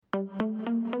I'll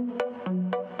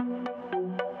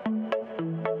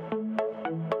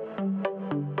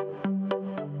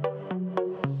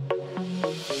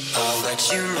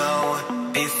let you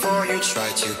know before you try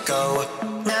to go.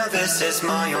 Now this is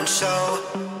my own show.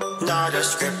 Not a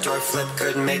script or flip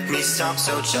could make me stop,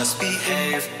 so just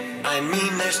behave. I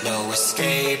mean, there's no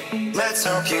escape. Let's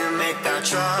hope you make that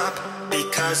drop,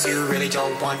 because you really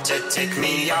don't want to take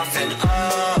me off. And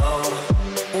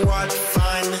oh, what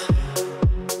fun.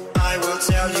 I will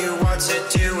tell you what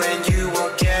to do and you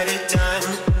will get it done.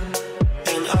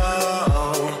 And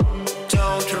oh,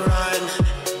 don't run.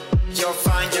 You'll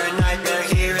find your nightmare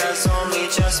here has only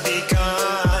just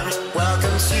begun.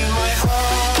 Welcome to my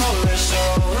horror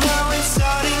show. Now it's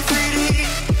starting 3D.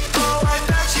 Oh, I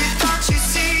bet you thought you'd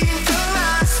seen the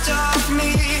last of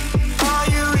me. Are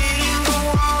you reading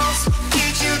the walls?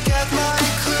 Did you get my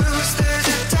clues? There's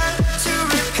a debt to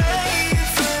repay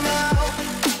for now.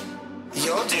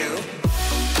 You'll do.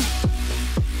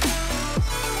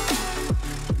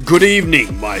 Good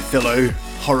evening, my fellow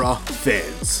horror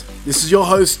fans. This is your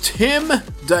host, Tim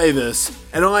Davis,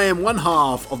 and I am one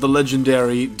half of the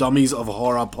legendary Dummies of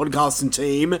Horror podcasting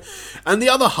team, and the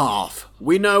other half,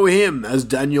 we know him as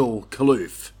Daniel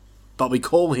Kaloof, but we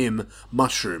call him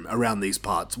Mushroom around these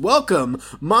parts. Welcome,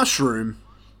 Mushroom.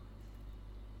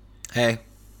 Hey.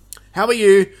 How are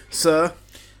you, sir?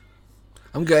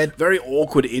 I'm good. Very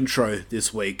awkward intro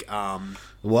this week.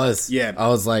 It was. Yeah. I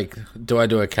was like, do I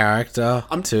do a character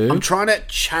too? I'm trying to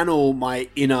channel my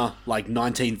inner,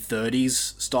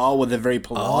 1930's style where they're very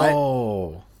polite.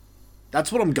 Oh.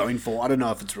 That's what I'm going for. I don't know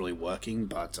if it's really working,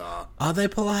 but... Are they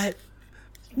polite?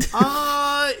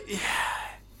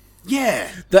 Yeah.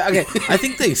 Okay, I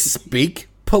think they speak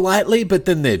politely, but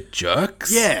then they're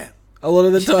jerks. Yeah. A lot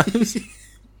of the times.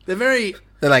 They're very...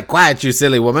 They're like, quiet, you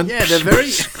silly woman. Yeah, they're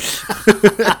very...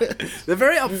 they're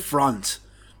very upfront.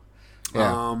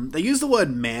 Yeah. They use the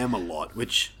word ma'am a lot,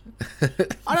 which...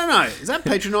 I don't know. Is that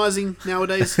patronizing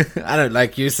nowadays? I don't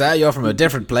like you, sir. You're from a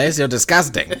different place. You're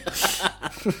disgusting.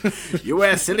 You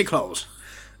wear silly clothes.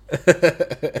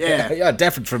 Yeah. You're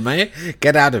different from me.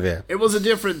 Get out of here. It was a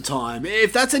different time.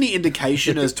 If that's any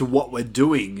indication as to what we're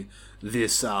doing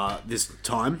this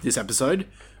episode,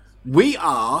 we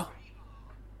are...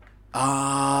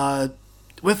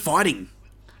 we're fighting.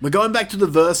 We're going back to the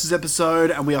Versus episode,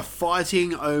 and we are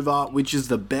fighting over which is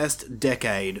the best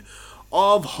decade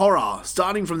of horror,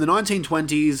 starting from the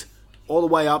 1920s all the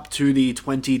way up to the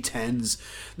 2010s.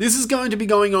 This is going to be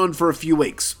going on for a few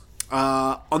weeks.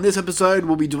 On this episode,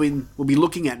 we'll be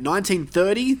looking at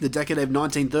 1930, the decade of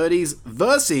 1930s,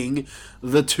 versus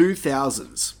the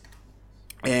 2000's,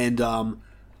 and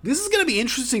this is going to be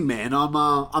interesting, man.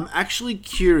 I'm actually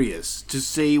curious to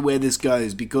see where this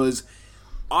goes, because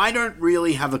I don't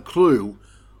really have a clue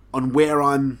on where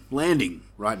I'm landing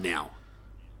right now.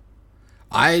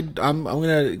 I'm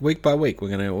gonna week by week.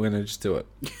 We're gonna just do it.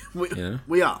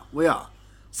 We are.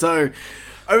 So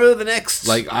over the next,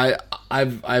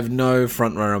 I've no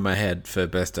front runner in my head for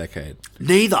best decade.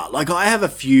 Neither. I have a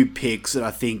few picks that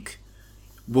I think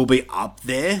will be up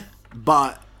there,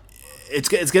 but it's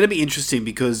going to be interesting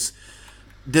because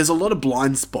there's a lot of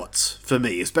blind spots for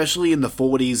me, especially in the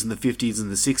 40s and the 50s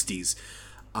and the 60s.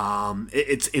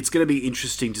 It's going to be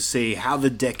interesting to see how the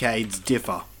decades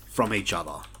differ from each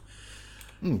other.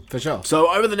 For sure.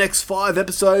 So over the next 5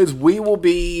 episodes, we will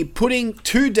be putting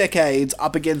 2 decades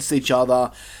up against each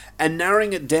other and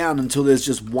narrowing it down until there's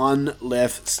just one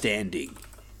left standing.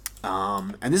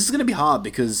 And this is going to be hard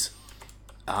because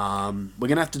we're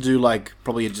going to have to do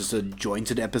probably just a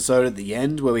jointed episode at the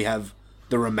end where we have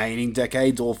the remaining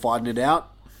decades all fighting it out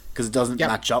because it doesn't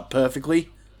match up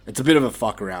perfectly. It's a bit of a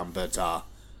fuck around, but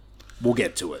we'll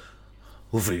get to it.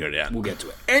 We'll figure it out. We'll get to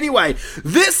it. Anyway,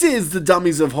 this is the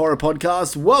Dummies of Horror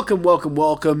podcast.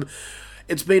 Welcome.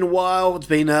 It's been a while. It's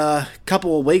been a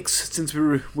couple of weeks since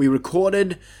we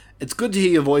recorded. It's good to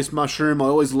hear your voice, Mushroom. I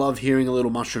always love hearing a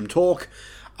little Mushroom talk.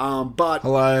 But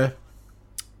hello.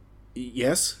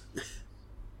 Yes?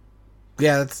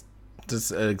 Yeah, that's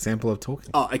just an example of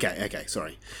talking. Oh, okay,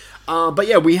 sorry. But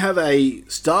yeah, we have a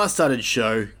star-studded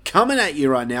show coming at you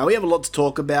right now. We have a lot to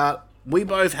talk about. We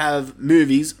both have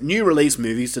movies, new release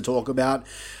movies to talk about.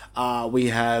 We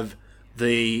have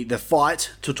the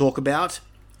fight to talk about.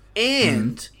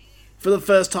 And for the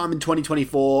first time in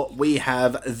 2024, we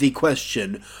have the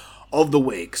question of the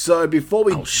week. So before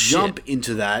we jump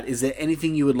into that, is there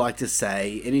anything you would like to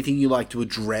say? Anything you'd like to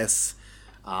address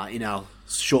in our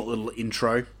short little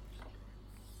intro?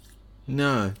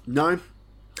 No?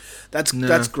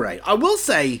 That's great. I will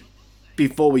say,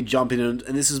 before we jump in, and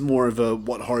this is more of a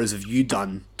what horrors have you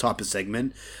done type of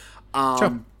segment,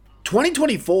 Sure.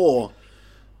 2024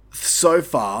 so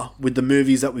far with the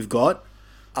movies that we've got,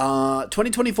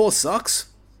 2024 sucks.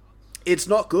 It's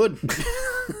not good.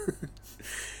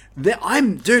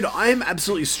 I'm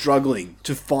absolutely struggling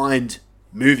to find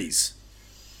movies.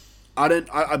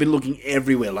 I've been looking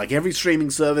everywhere, like every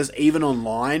streaming service, even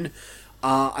online.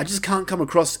 I just can't come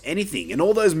across anything. And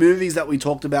all those movies that we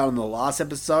talked about in the last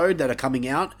episode that are coming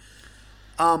out,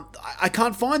 I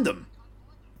can't find them.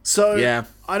 So Yeah.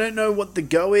 I don't know what the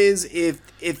go is.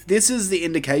 If this is the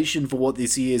indication for what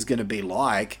this year is going to be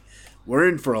like, we're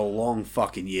in for a long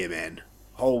fucking year, man.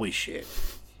 Holy shit.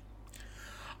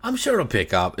 I'm sure it'll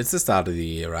pick up. It's the start of the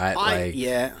year, right?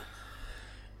 Yeah.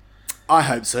 I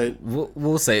hope so.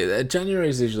 We'll see. January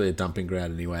is usually a dumping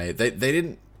ground anyway. They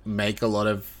didn't make a lot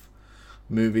of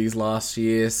movies last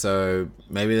year, so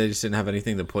maybe they just didn't have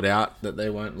anything to put out that they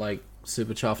weren't like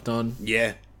super chuffed on.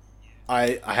 Yeah.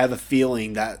 I have a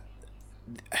feeling that,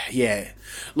 yeah.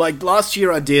 Like last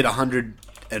year I did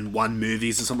 101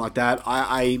 movies or something like that.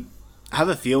 I have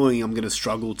a feeling I'm going to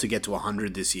struggle to get to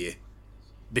 100 this year.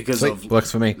 Because Sweet. of...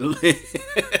 Works for me.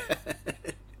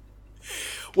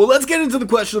 Well, let's get into the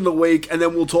question of the week, and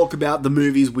then we'll talk about the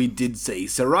movies we did see.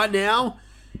 So right now,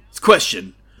 it's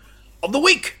question of the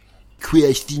week.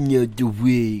 Question of the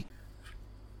week.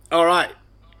 All right.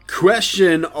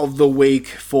 Question of the week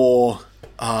for,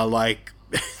 the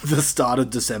start of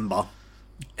December.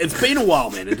 It's been a while,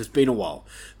 man. It has been a while.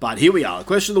 But here we are. The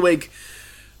question of the week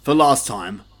for last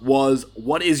time was,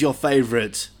 what is your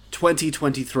favourite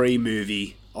 2023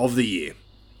 movie of the year?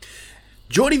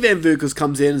 Geordie Van Vukers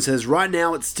comes in and says, right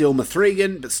now it's still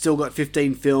Mithrigan, but still got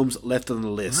 15 films left on the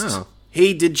list. Oh.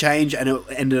 He did change, and it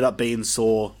ended up being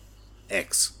Saw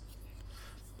X.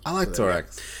 I like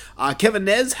Torax. Kevin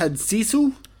Nez had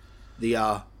Sisu,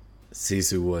 the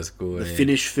Sisu was good.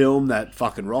 Finnish film that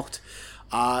fucking rocked.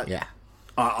 Yeah.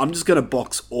 I'm just going to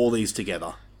box all these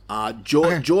together.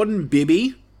 Jordan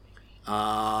Bibby,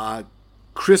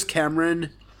 Chris Cameron,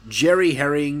 Jerry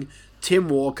Herring, Tim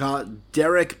Walker,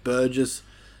 Derek Burgess,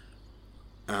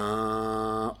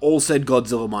 all said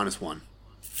Godzilla -1.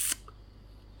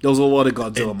 There was a lot of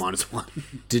Godzilla -1.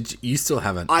 Did you still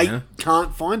haven't? I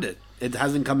can't find it. It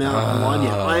hasn't come out online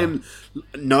yet. I am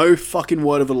no fucking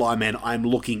word of a lie, man. I'm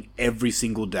looking every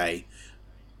single day.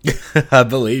 I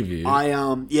believe you.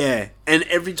 Yeah. And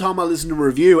every time I listen to a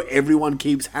review, everyone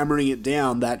keeps hammering it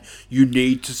down that you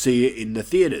need to see it in the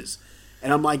theaters.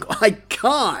 And I'm like, I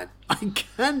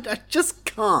just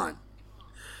can't.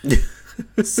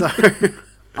 So,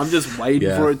 I'm just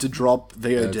waiting for it to drop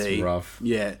VOD. That's rough.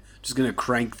 Yeah. Just gonna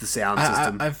crank the sound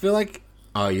system. I feel like...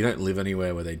 Oh, you don't live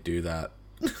anywhere where they do that.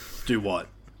 Do what?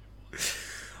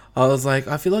 I was like,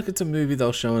 I feel like it's a movie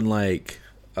they'll show in like...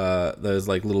 those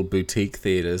like little boutique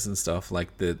theaters and stuff. Like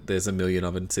there's a million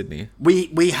of in Sydney.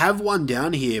 We have one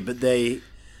down here, but they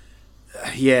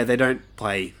don't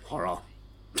play horror.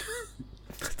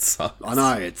 That sucks. I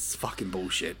know, it's fucking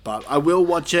bullshit, but I will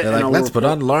watch it. They're like, let's put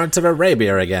on Lawrence of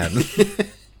Arabia again.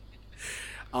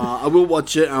 I will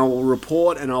watch it and I will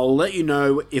report and I'll let you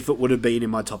know if it would have been in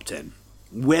my top 10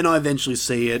 when I eventually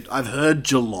see it. I've heard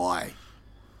July.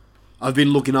 I've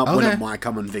been looking up when it might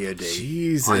come on VOD.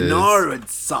 Jesus. I know, it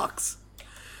sucks.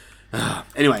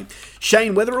 Anyway,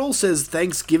 Shane Weatherall says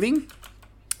Thanksgiving.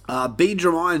 B.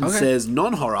 Dramine says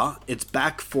non-horror. It's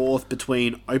back forth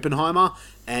between Oppenheimer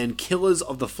and Killers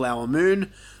of the Flower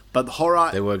Moon. But horror...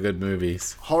 They were good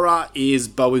movies. Horror is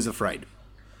Beau is Afraid.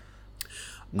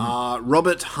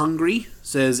 Robert Hungry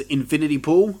says Infinity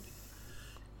Pool.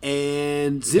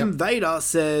 And Zim Vader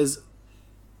says...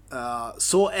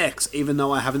 Saw X, even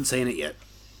though I haven't seen it yet.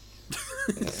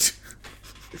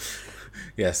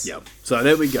 Yes. Yep. So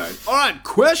there we go. Alright,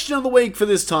 question of the week for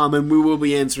this time, and we will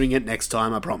be answering it next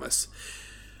time, I promise.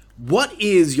 What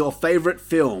is your favourite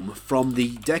film from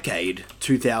the decade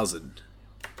 2000?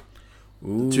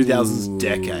 Ooh. 2000's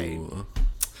decade.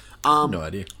 No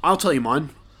idea. I'll tell you mine.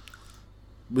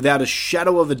 Without a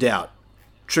shadow of a doubt.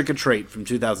 Trick or Treat from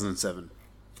 2007.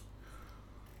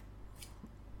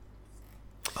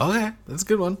 Okay, that's a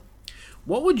good one.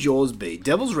 What would yours be?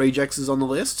 Devil's Rejects is on the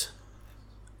list.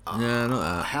 Yeah, not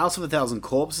that. House of a Thousand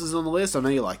Corpses is on the list. I know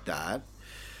you like that.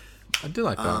 I do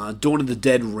like that. Dawn of the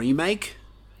Dead remake.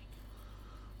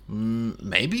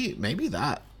 Maybe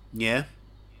that. Yeah.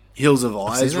 Hills of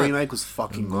Eyes seen that. remake was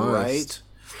fucking Nice. great.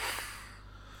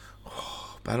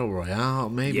 Battle Royale,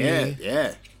 maybe.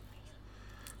 Yeah.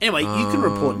 Anyway, you can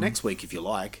report next week if you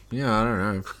like. Yeah, I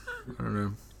don't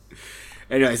know.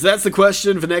 Anyway, so that's the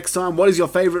question for next time. What is your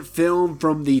favourite film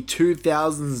from the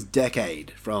 2000s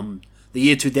decade? From the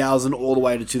year 2000 all the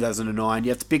way to 2009. You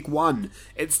have to pick one.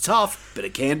 It's tough, but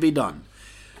it can be done.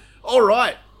 All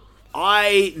right.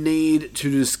 I need to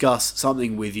discuss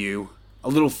something with you. A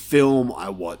little film I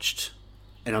watched.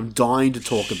 And I'm dying to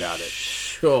talk about it.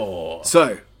 Sure.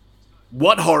 So,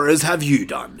 what horrors have you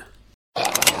done?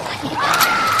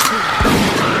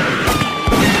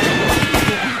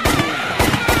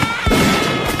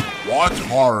 What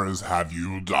horrors have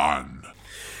you done?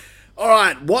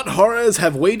 Alright, what horrors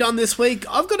have we done this week?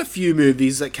 I've got a few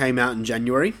movies that came out in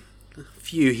January. A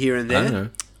few here and I there. don't know.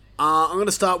 I'm going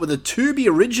to start with a Tubi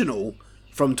original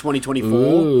from 2024.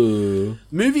 Ooh.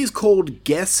 Movie's called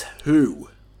Guess Who.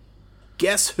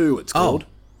 Guess Who it's called.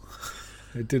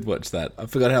 I did watch that. I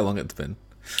forgot how long it's been.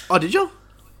 Oh, did you?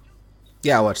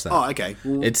 Yeah, I watched that. Oh, okay.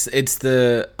 Well, It's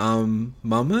the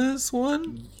Mummers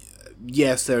one?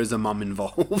 yes, there is a mum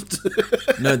involved.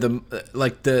 No,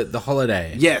 the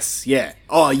holiday. Yes, yeah.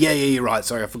 Oh, yeah, you're right.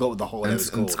 Sorry, I forgot what the holiday was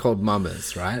And called. it's called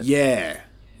Mummers, right? Yeah.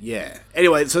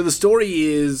 Anyway, so the story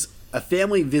is a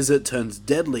family visit turns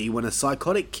deadly when a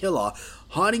psychotic killer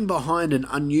hiding behind an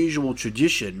unusual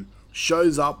tradition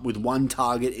shows up with one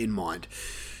target in mind.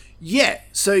 Yeah,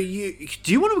 so do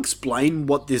you want to explain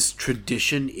what this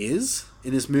tradition is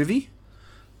in this movie?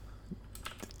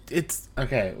 It's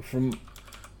okay,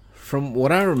 from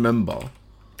what I remember,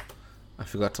 I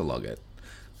forgot to log it.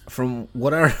 From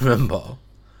what I remember,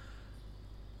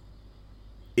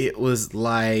 it was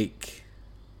like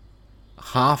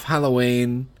half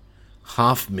Halloween,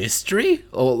 half mystery,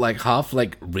 or like half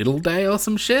like riddle day or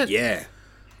some shit. Yeah.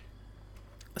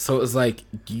 So it was like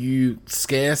you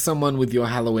scare someone with your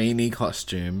Halloween-y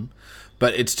costume,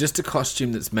 but it's just a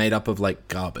costume that's made up of like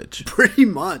garbage, Pretty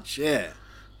much, yeah.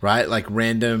 right? Like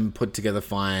random put together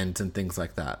finds and things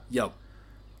like that. Yep.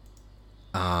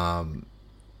 And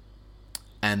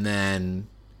then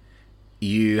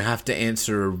you have to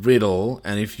answer a riddle,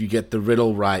 and if you get the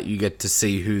riddle right, you get to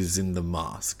see who's in the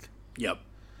mask. Yep.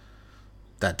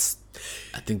 I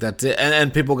think that's it.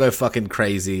 And people go fucking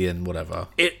crazy and whatever.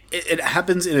 It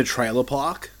happens in a trailer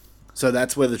park, so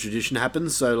that's where the tradition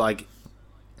happens. So like,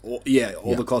 all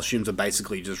the costumes are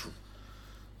basically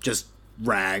just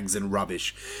rags and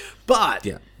rubbish, but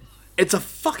Yeah. it's a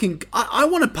fucking. I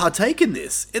want to partake in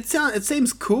this. It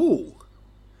seems cool.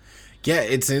 Yeah,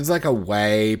 it seems like a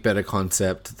way better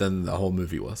concept than the whole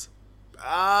movie was.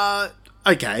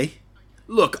 Okay.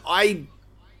 Look, I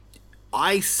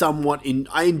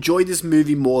enjoyed this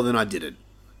movie more than I didn't.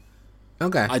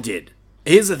 Okay. I did.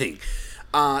 Here's the thing.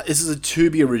 This is a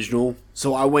Tubi original,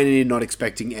 so I went in not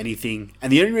expecting anything.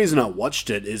 And the only reason I watched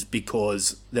it is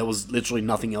because there was literally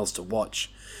nothing else to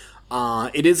watch.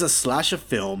 It is a slasher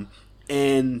film,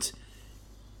 and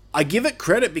I give it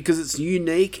credit because it's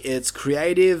unique, it's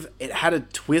creative, it had a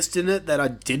twist in it that I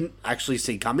didn't actually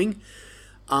see coming.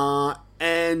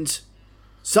 And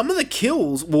some of the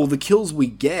kills we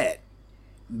get,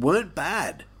 weren't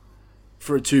bad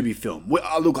for a Tubi film.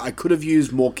 Look, I could have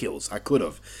used more kills. I could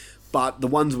have. But the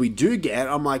ones we do get,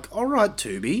 I'm like, all right,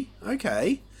 Tubi,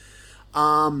 okay.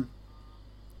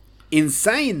 In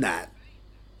saying that,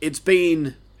 it's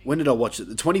been... When did I watch it?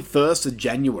 The 21st of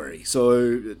January.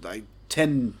 So, like,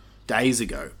 10 days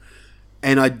ago.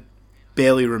 And I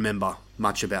barely remember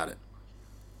much about it.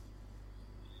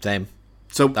 Same.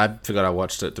 So I forgot I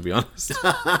watched it, to be honest.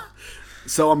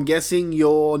 So I'm guessing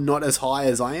you're not as high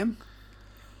as I am?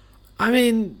 I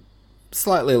mean,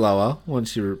 slightly lower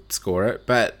once you score it,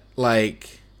 but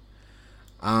like,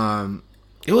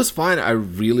 it was fine. I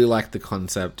really liked the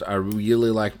concept. I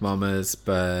really liked Mamas,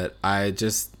 but I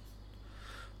just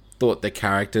thought the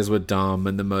characters were dumb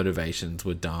and the motivations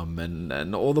were dumb,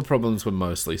 and all the problems were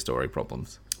mostly story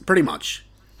problems. Pretty much.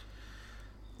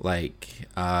 Like,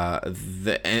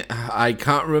 I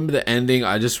can't remember the ending.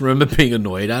 I just remember being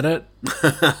annoyed at it.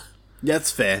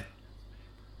 That's fair.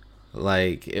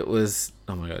 Like, it was...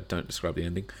 Oh my god, don't describe the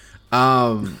ending.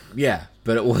 Yeah,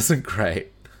 but it wasn't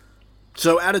great.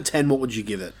 So out of 10, what would you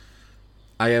give it?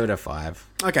 I gave it a 5.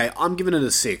 Okay, I'm giving it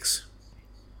a 6.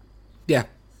 Yeah.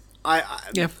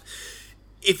 Yeah.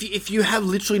 If you have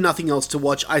literally nothing else to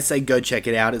watch, I say go check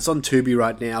it out. It's on Tubi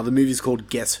right now. The movie's called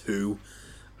Guess Who.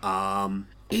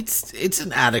 It's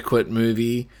an adequate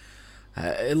movie.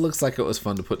 It looks like it was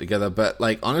fun to put together, but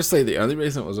like honestly, the only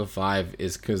reason it was a 5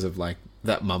 is because of like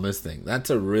that Mummers thing. That's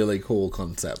a really cool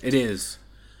concept. It is,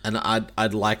 and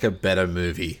I'd like a better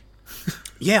movie.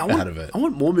 Yeah, out of it. I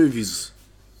want more movies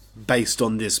based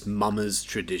on this Mummers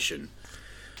tradition.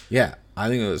 Yeah, I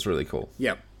think it was really cool.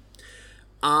 Yep.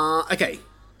 Okay.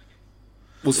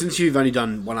 Well, since you've only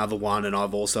done one other one and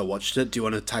I've also watched it, do you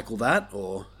want to tackle that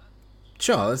or?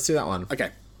 Sure, let's do that one.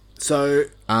 Okay. So,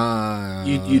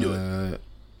 you do it.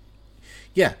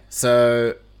 Yeah,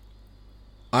 so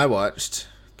I watched,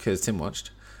 because Tim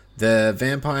watched, The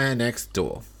Vampire Next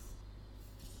Door.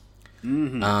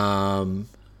 Mm-hmm.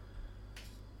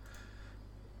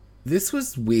 This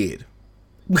was weird.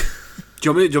 Do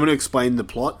you want me to explain the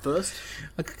plot first?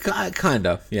 Kind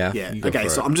of, yeah. Yeah, You go okay, for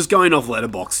so it. I'm just going off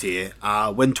Letterboxd here.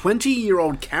 When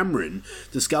 20-year-old Cameron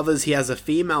discovers he has a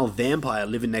female vampire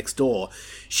living next door,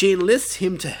 she enlists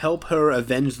him to help her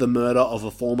avenge the murder of a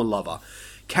former lover.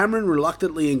 Cameron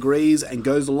reluctantly agrees and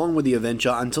goes along with the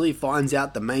adventure until he finds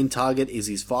out the main target is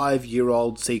his 5-year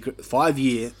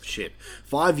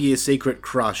secret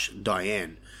crush,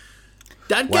 Diane.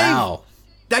 Wow.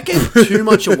 That gave too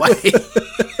much away.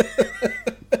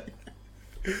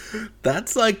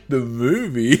 That's like the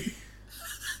movie.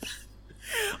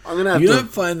 I'm gonna have You to.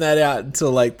 don't find that out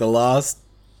until like the last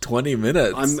 20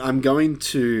 minutes. I'm going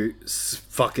to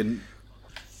fucking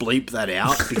bleep that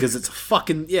out because it's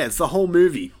it's the whole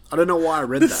movie. I don't know why I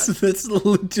read that. That's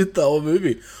legit the whole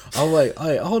movie. I'm like,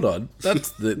 hey, hold on.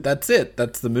 That's it.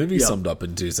 That's the movie summed up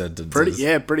in 2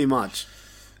 sentences. Pretty much.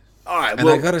 All right, And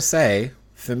I gotta say,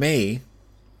 for me,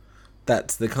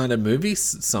 that's the kind of movie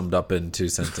summed up in 2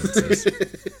 sentences.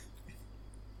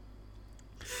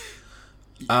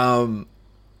 I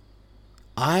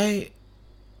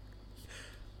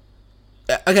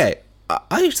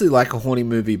actually like a horny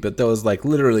movie, but there was like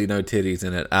literally no titties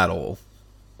in it at all,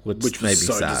 which which made me was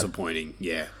so sad. disappointing.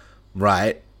 Yeah,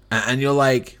 Right? And you're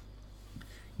like,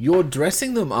 you're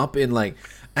dressing them up in like,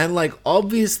 and like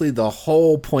obviously the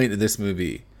whole point of this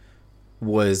movie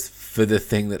was for the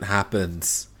thing that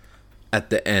happens at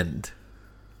the end,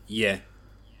 yeah,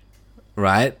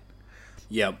 right?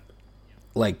 yep.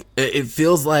 Like it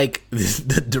feels like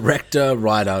the director,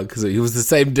 writer, because he was the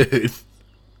same dude,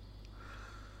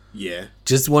 Yeah,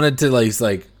 just wanted to like, he's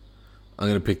like, I'm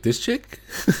gonna pick this chick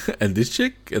and this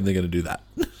chick, and they're gonna do that.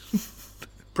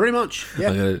 pretty much. Yeah,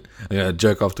 I'm gonna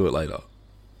jerk off to it later.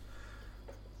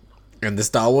 And the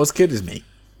Star Wars kid is me.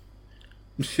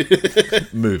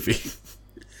 Movie.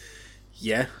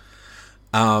 yeah,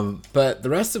 But the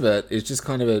rest of it is just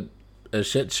kind of a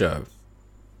shit show.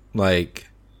 Like,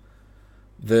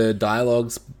 the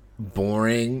dialogue's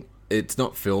boring. It's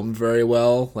not filmed very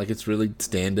well. Like, it's really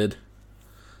standard.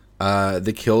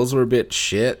 The kills were a bit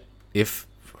shit.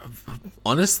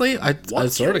 Honestly, I saw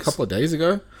it a kills? couple of days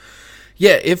ago.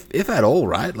 Yeah, if at all,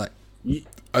 right? Like,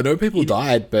 I know people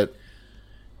died, but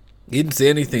you didn't see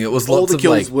anything. It was all lots the of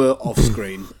kills like were off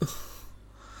screen.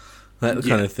 that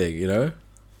kind of thing, you know?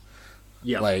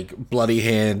 Yeah, Like bloody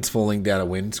hands falling down a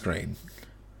windscreen.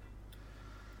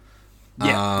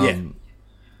 yeah.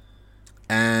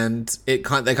 And they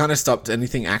kind of stopped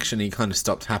anything action-y kind of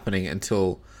stopped happening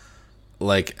until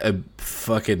like a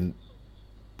fucking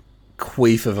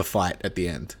queef of a fight at the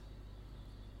end.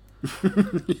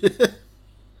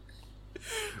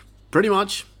 Pretty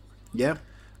much. Yeah.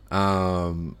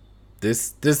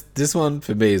 This one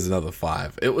for me is another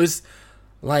 5. It was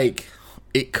like,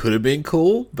 it could have been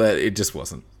cool, but it just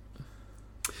wasn't.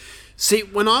 See,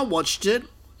 when I watched it,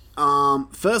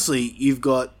 firstly, you've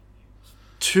got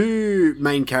 2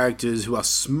 main characters who are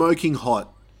smoking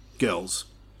hot girls.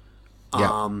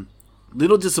 Yeah.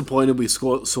 Little disappointed we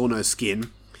saw no skin.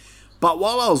 But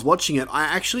while I was watching it, I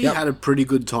actually had a pretty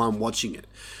good time watching it.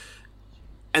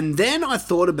 And then I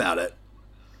thought about it,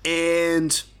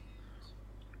 and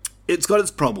it's got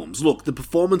its problems. Look, the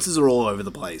performances are all over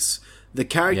the place. The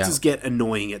characters get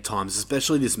annoying at times,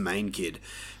 especially this main kid.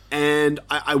 And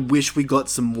I wish we got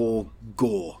some more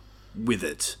gore with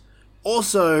it.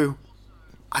 Also,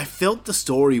 I felt the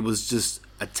story was just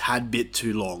a tad bit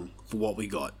too long for what we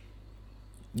got.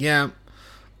 Yeah.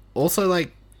 Also,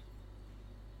 like,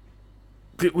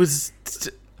 it was...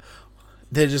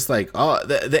 They're just like, oh,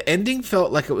 the ending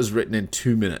felt like it was written in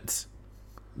 2 minutes.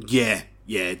 Yeah,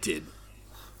 it did.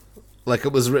 Like,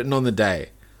 it was written on the day.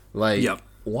 Like, Yep.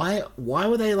 why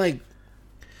were they, like,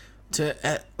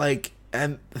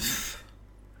 and...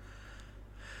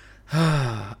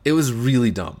 it was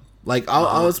really dumb. Like,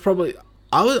 I was probably...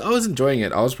 I was enjoying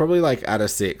it. I was probably, like, at a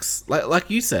 6. Like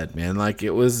you said, man. Like,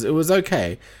 it was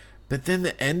okay. But then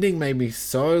the ending made me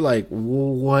so, like,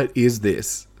 what is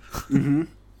this? Mm-hmm.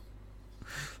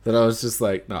 That I was just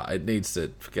like, no, it needs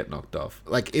to get knocked off.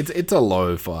 Like, it's a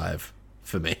low 5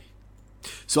 for me.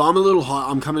 So I'm a little high.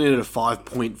 I'm coming in at a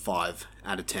 5.5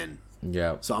 out of 10.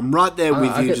 Yeah. So I'm right there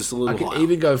with you, could, just a little I could higher.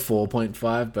 even go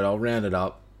 4.5, but I'll round it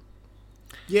up.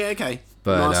 Yeah, okay.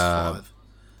 But, nice 5.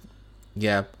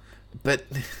 Yeah. But,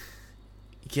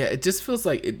 yeah, it just feels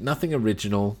like nothing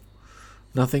original,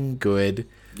 nothing good.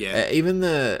 Yeah. Even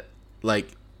like,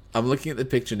 I'm looking at the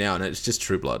picture now, and it's just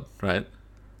True Blood, right?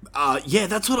 Yeah,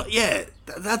 that's what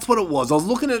it was. I was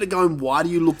looking at it going, why do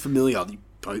you look familiar, the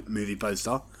movie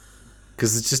poster?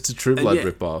 Because it's just a True Blood yeah.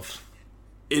 ripoff.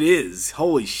 It is.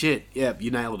 Holy shit. Yeah, you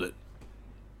nailed it.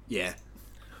 Yeah.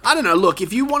 I don't know. Look,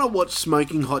 if you want to watch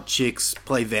smoking hot chicks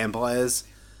play vampires,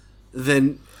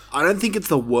 then I don't think it's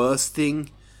the worst thing.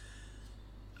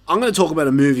 I'm going to talk about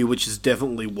a movie which is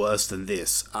definitely worse than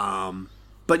this.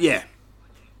 But yeah.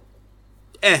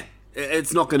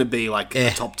 It's not going to be like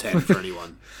a top 10 for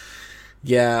anyone.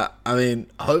 Yeah, I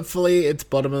mean, hopefully it's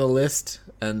bottom of the list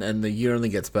and the year only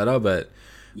gets better, but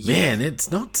man, it's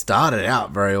not started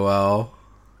out very well.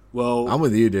 Well, I'm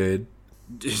with you, dude.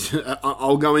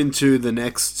 I'll go into the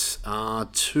next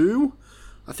two.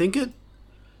 I think it.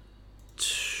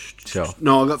 Sure.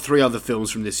 No, I've got 3 other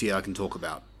films from this year I can talk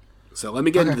about. So let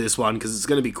me get into this one because it's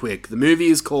going to be quick. The movie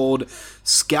is called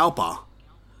Scalper.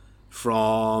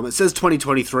 It says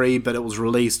 2023, but it was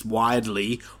released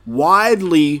widely,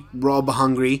 Rob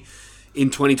Hungry, in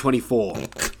 2024.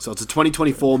 So it's a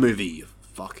 2024 movie. You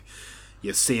fuck.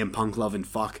 You CM Punk loving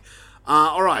fuck.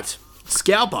 Alright.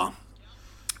 Scalper.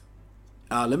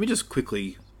 Let me just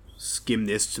quickly skim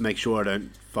this to make sure I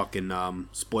don't fucking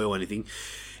spoil anything.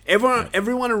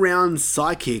 Everyone around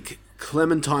psychic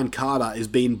Clementine Carter is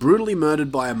being brutally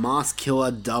murdered by a masked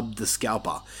killer dubbed the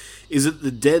Scalper. Is it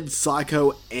the dead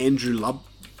psycho Andrew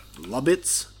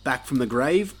Lubitz back from the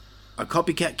grave, a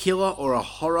copycat killer, or a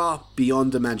horror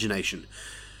beyond imagination?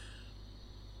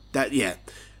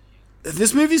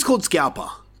 This movie's called Scalper.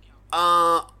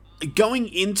 Going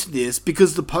into this,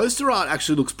 because the poster art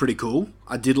actually looks pretty cool.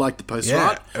 I did like the poster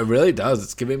art. It really does.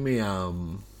 It's giving me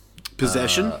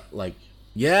Possession.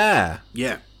 Yeah.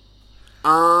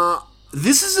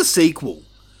 This is a sequel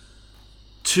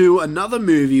to another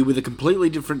movie with a completely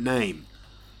different name.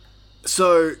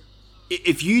 So,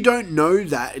 if you don't know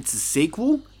that it's a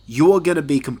sequel, you are going to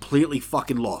be completely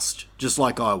fucking lost, just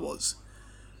like I was.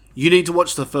 You need to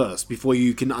watch the first before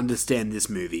you can understand this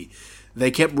movie. They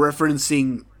kept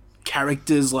referencing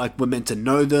characters like we're meant to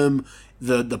know them,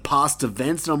 the past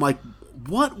events, and I'm like,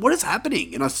 what is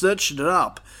happening? And I searched it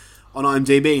up on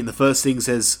IMDb, and the first thing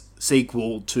says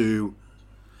sequel to...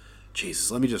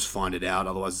 Jesus, let me just find it out,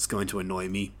 otherwise it's going to annoy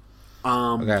me.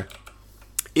 Okay.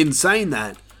 In saying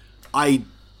that, I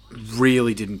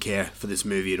really didn't care for this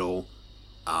movie at all.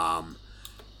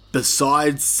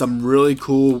 Besides some really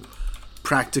cool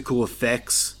practical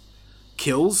effects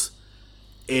kills,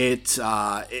 it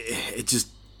just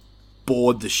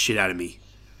bored the shit out of me.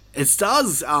 It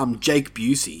stars Jake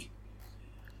Busey.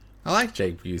 I like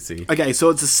Jake Busey. Okay, so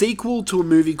it's a sequel to a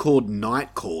movie called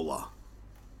Nightcaller.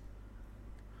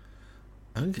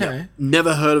 Okay. Yep.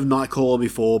 Never heard of Nightcaller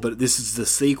before, but this is the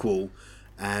sequel,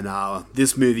 and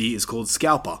this movie is called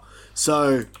Scalper.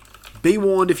 So, be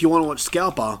warned, if you want to watch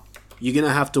Scalper, you're going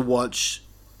to have to watch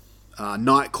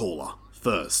Nightcaller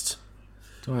first.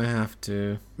 Do I have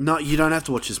to? No, you don't have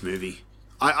to watch this movie.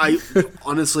 I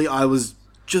honestly, I was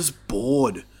just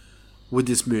bored with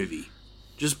this movie.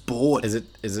 Just bored. Is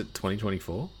it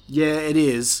 2024? Yeah, it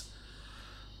is.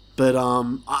 But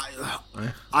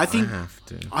I think I have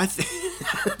to.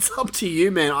 It's up to you,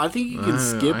 man. I think you can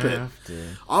skip it. Have to.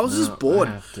 I was just bored.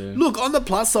 I have to. Look, on the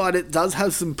plus side, it does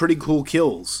have some pretty cool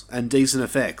kills and decent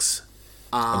effects.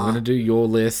 I'm gonna do your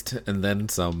list and then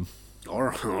some. All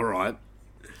right.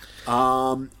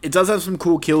 It does have some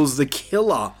cool kills. The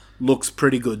killer looks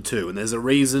pretty good too, and there's a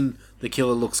reason the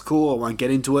killer looks cool. I won't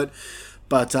get into it,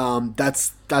 but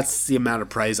that's the amount of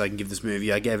praise I can give this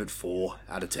movie. I gave it 4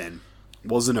 out of 10.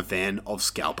 Wasn't a fan of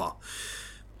Scalper.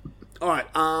 Alright,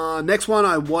 next one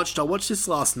I watched this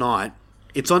last night.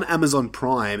 It's on Amazon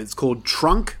Prime. It's called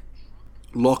Trunk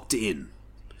Locked In.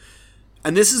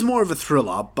 And this is more of a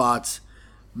thriller, but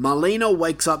Marlena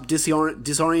wakes up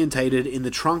disorientated in the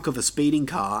trunk of a speeding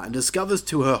car and discovers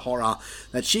to her horror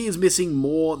that she is missing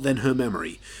more than her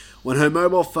memory. When her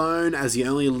mobile phone as the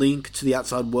only link to the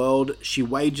outside world, she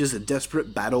wages a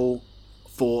desperate battle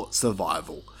for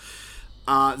survival.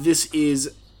 This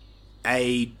is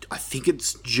I think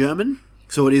it's German,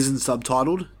 so it isn't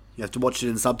subtitled. You have to watch it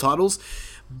in subtitles.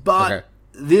 But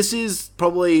This is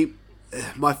probably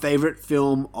my favorite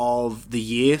film of the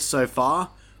year so far,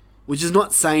 which is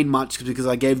not saying much because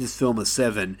I gave this film a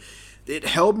 7. It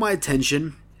held my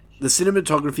attention. The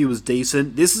cinematography was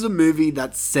decent. This is a movie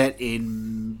that's set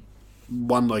in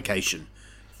one location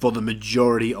for the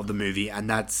majority of the movie, and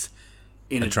that's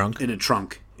in a trunk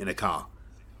in a car.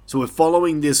 So we're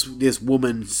following this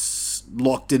woman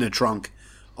locked in a trunk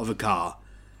of a car.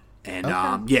 And,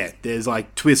 there's,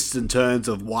 like, twists and turns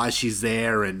of why she's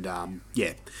there, and,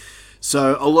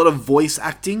 So, a lot of voice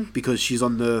acting, because she's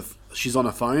on a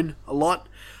phone a lot.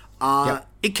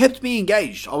 It kept me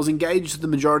engaged. I was engaged the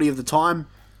majority of the time.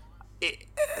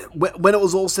 When it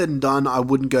was all said and done, I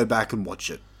wouldn't go back and watch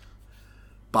it.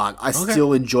 but I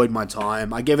still enjoyed my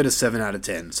time. I gave it a 7 out of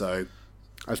 10, so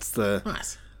that's the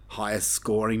highest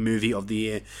scoring movie of the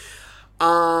year.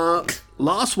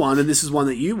 Last one, and this is one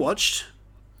that you watched,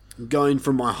 going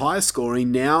from my highest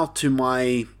scoring now to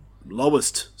my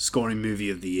lowest scoring movie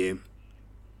of the year.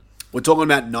 We're talking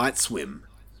about Night Swim.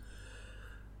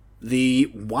 The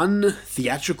one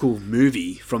theatrical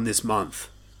movie from this month.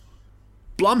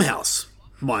 Blumhouse,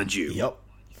 mind you. Yep.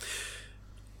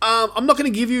 I'm not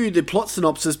going to give you the plot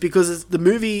synopsis because the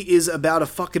movie is about a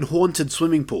fucking haunted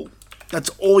swimming pool. That's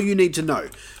all you need to know.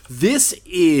 This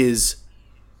is...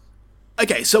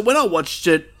 Okay, so when I watched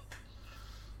it,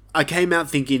 I came out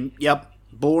thinking, yep,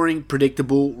 boring,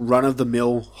 predictable,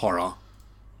 run-of-the-mill horror.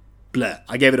 Blah.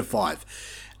 I gave it a 5.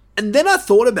 And then I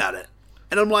thought about it,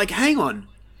 and I'm like, hang on.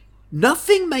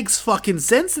 Nothing makes fucking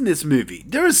sense in this movie.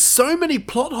 There are so many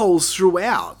plot holes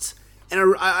throughout.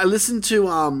 And I listened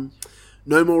to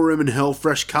No More Room in Hell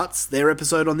Fresh Cuts, their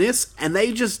episode on this, and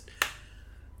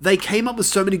they came up with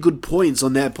so many good points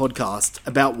on their podcast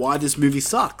about why this movie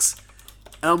sucks.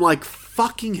 And I'm like,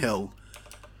 fucking hell.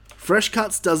 Fresh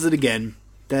Cuts does it again.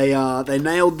 They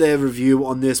nailed their review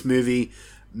on this movie,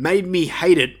 made me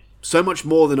hate it so much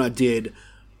more than I did.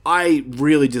 I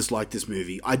really disliked this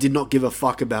movie. I did not give a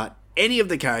fuck about any of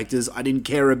the characters. I didn't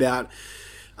care about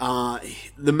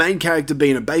the main character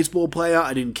being a baseball player.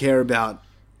 I didn't care about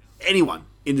anyone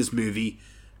in this movie.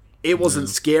 It wasn't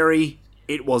scary.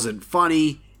 It wasn't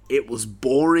funny. It was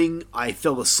boring. I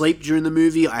fell asleep during the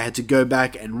movie. I had to go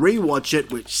back and rewatch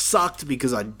it, which sucked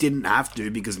because I didn't have to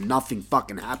because nothing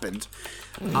fucking happened.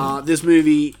 This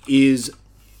movie is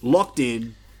locked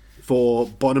in for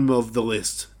bottom of the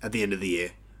list at the end of the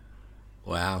year.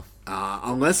 Wow.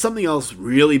 Unless something else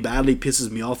really badly pisses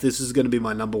me off, this is going to be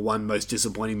my number one most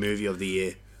disappointing movie of the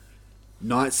year.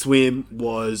 Night Swim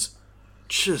was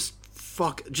just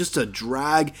a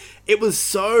drag. It was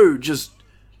so just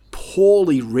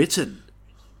poorly written.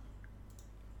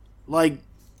 Like,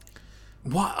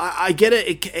 what? I get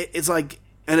it. It's like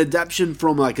an adaptation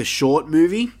from like a short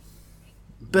movie,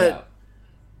 but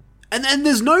and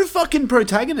there's no fucking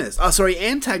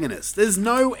antagonist. There's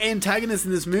no antagonist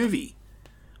in this movie.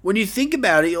 When you think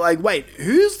about it, you're like, wait,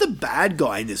 who's the bad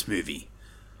guy in this movie?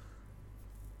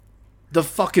 The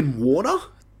fucking water?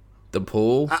 The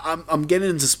pool? I'm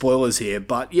getting into spoilers here,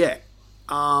 but yeah.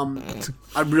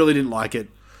 I really didn't like it.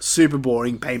 Super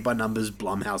boring, paint by numbers,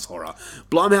 Blumhouse horror.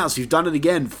 Blumhouse, you've done it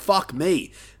again. Fuck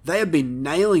me. They have been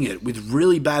nailing it with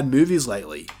really bad movies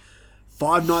lately.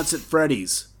 Five Nights at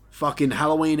Freddy's. Fucking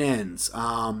Halloween Ends.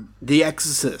 The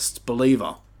Exorcist.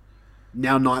 Believer.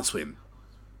 Now Night Swim.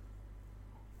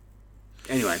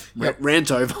 Anyway,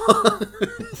 rant over.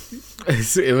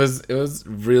 It was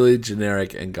really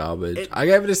generic and garbage. I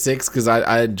gave it a 6 because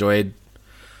I enjoyed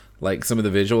like some of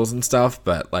the visuals and stuff,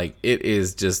 but like it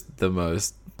is just the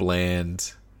most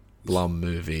bland Blum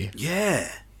movie. Yeah.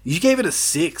 You gave it a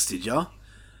 6, did you?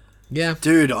 Yeah.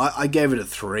 Dude, I gave it a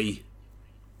 3.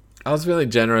 I was really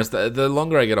generous. The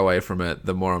longer I get away from it,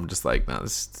 the more I'm just like, no,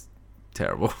 this is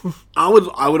terrible. I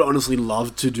would honestly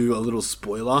love to do a little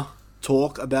spoiler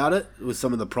talk about it with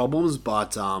some of the problems,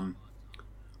 but I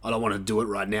don't want to do it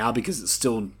right now because it's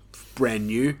still brand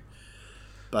new.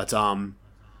 But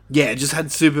yeah, it just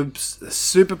had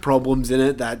super problems in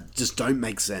it that just don't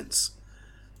make sense.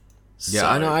 Yeah,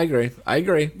 I know. I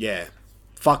agree. Yeah,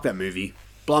 fuck that movie.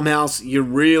 Blumhouse, you're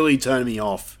really turning me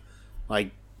off.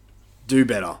 Like, do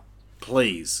better,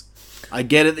 please. I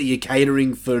get it that you're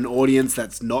catering for an audience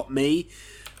that's not me,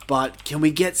 but can we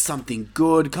get something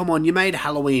good? Come on, you made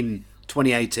Halloween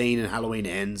 2018 and Halloween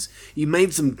Ends. You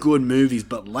made some good movies,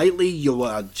 but lately you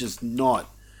are just not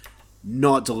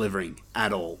delivering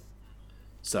at all.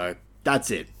 So, that's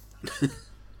it.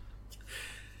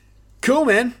 Cool,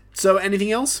 man. So,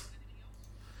 anything else?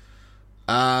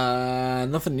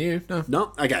 Nothing new.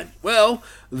 No? Okay. Well,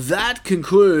 that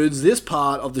concludes this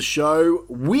part of the show.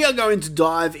 We are going to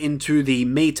dive into the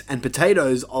meat and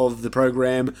potatoes of the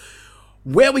program,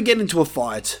 where we get into a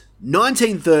fight.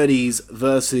 1930s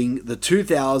versus the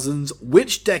 2000s.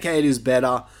 Which decade is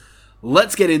better?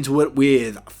 Let's get into it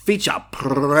with feature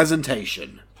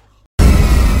presentation.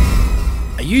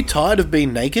 Are you tired of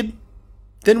being naked?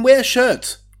 Then wear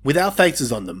shirts with our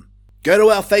faces on them. Go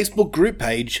to our Facebook group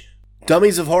page,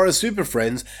 Dummies of Horror Super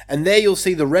Friends, and there you'll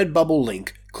see the Redbubble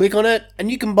link. Click on it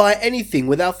and you can buy anything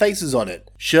with our faces on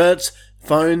it. Shirts,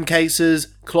 phone cases,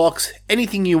 clocks,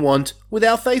 anything you want with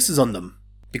our faces on them.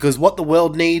 Because what the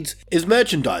world needs is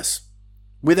merchandise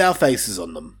with our faces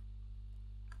on them.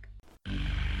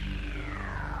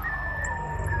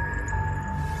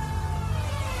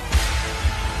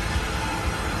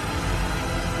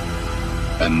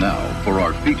 And now for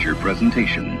our feature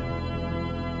presentation.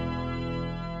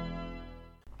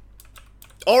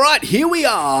 All right, here we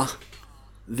are.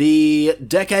 The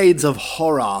Decades of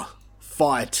Horror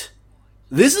fight.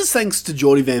 This is thanks to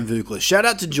Geordie Van Vukler. Shout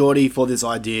out to Geordie for this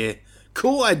idea.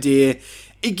 Cool idea.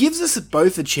 It gives us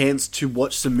both a chance to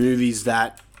watch some movies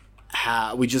that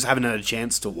we just haven't had a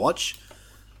chance to watch.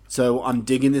 So I'm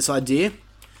digging this idea.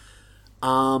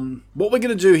 What we're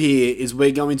going to do here is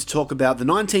we're going to talk about the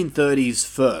 1930s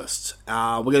first.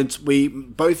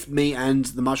 Both me and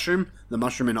the Mushroom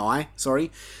and I,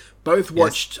 both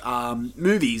watched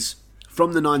movies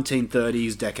from the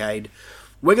 1930s decade.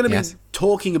 We're going to be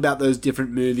talking about those different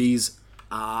movies,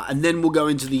 and then we'll go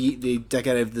into the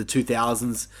decade of the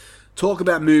 2000s, talk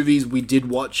about movies we did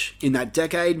watch in that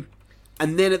decade,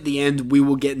 and then at the end we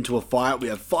will get into a fight. We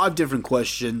have 5 different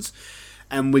questions,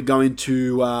 and we're going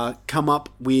to come up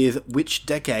with which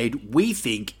decade we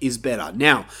think is better.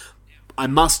 Now, I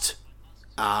must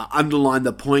underline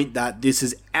the point that this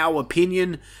is our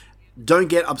opinion. Don't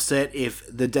get upset if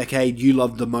the decade you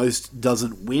love the most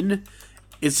doesn't win.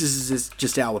 It's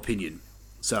just our opinion.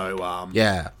 So,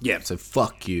 yeah. So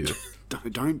fuck you.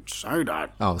 Don't say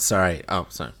that. Oh, sorry.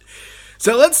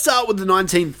 So let's start with the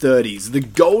 1930s, the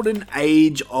golden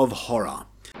age of horror.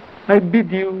 I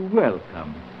bid you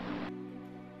welcome.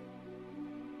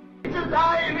 It's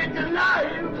alive! It's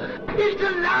alive! It's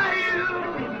alive!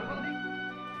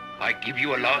 I give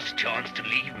you a last chance to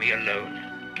leave me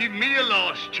alone. Give me a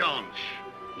last chance.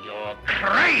 You're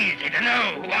crazy to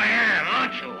know who I am,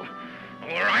 aren't you?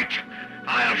 All right,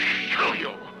 I'll show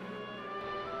you.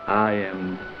 I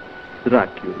am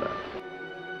Dracula.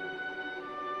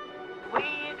 We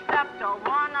accept a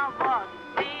one of us.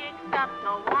 We accept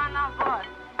a one of us.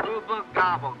 Gooba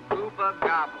gobble, gooba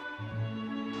gobble.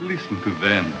 Listen to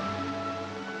them.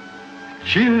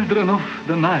 Children of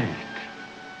the night.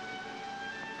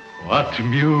 What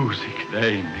music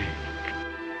they make.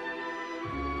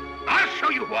 I'll show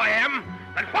you who I am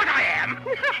and what I am.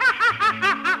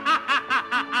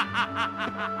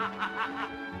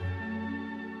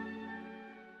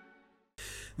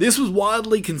 This was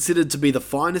widely considered to be the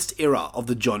finest era of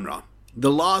the genre. The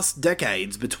last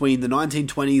decades between the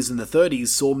 1920s and the 30s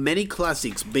saw many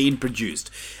classics being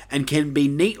produced and can be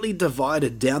neatly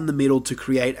divided down the middle to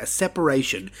create a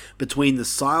separation between the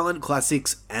silent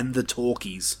classics and the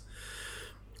talkies.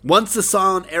 Once the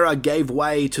silent era gave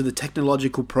way to the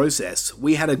technological process,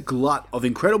 we had a glut of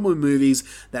incredible movies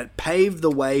that paved the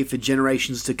way for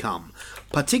generations to come,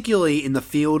 particularly in the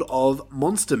field of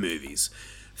monster movies.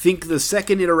 Think the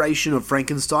second iteration of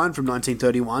Frankenstein from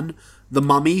 1931, The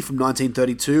Mummy from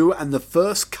 1932, and the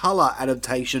first colour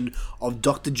adaptation of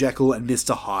Dr. Jekyll and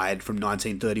Mr. Hyde from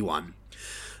 1931.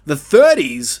 The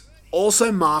 30s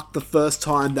also marked the first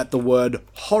time that the word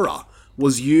horror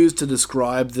was used to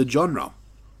describe the genre.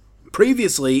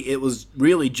 Previously, it was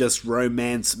really just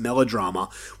romance melodrama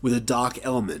with a dark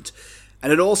element,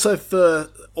 and it also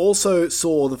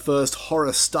saw the first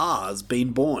horror stars being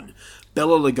born.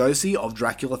 Bela Lugosi of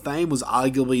Dracula fame was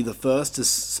arguably the first to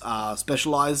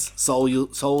specialise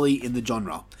solely in the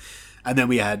genre. And then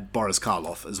we had Boris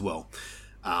Karloff as well,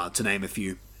 to name a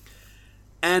few.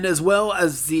 And as well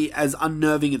as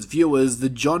unnerving its viewers, the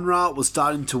genre was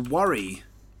starting to worry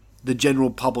the general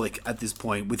public at this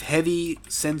point, with heavy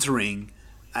censoring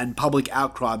and public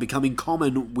outcry becoming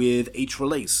common with each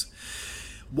release.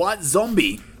 White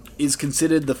Zombie is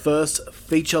considered the first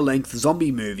feature-length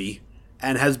zombie movie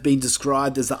and has been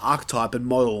described as the archetype and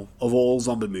model of all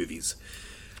zombie movies.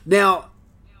 Now,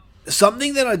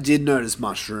 something that I did notice,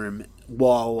 Mushroom,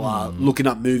 while looking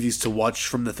up movies to watch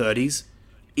from the 30s,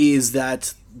 is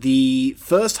that the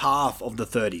first half of the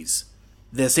 30s,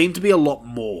 there seemed to be a lot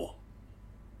more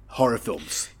horror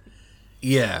films.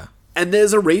 Yeah. And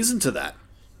there's a reason to that.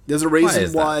 There's a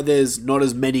reason why there's not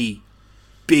as many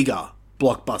bigger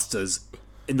blockbusters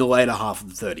in the later half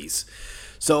of the 30s.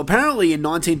 So apparently in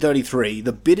 1933,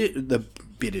 the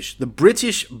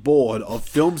British Board of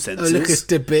Film Censors... Oh, look at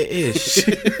the British.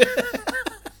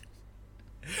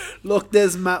 Look,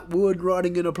 there's Matt Wood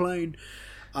riding in a plane.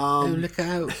 Oh, look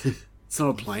out. It's not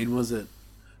a plane, was it?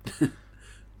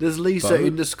 There's Lisa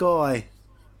in the sky.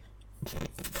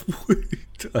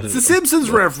 It's a Simpsons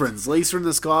reference. Lisa in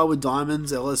the sky with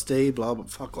diamonds, LSD, blah, blah,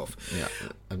 fuck off. Yeah.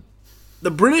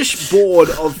 The British Board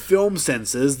of Film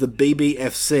Censors, the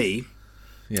BBFC,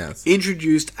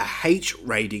 introduced a H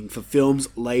rating for films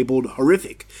labelled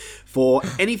horrific for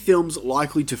any films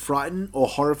likely to frighten or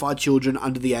horrify children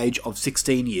under the age of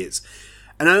 16 years.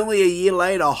 And only a year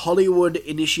later, Hollywood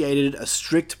initiated a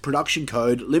strict production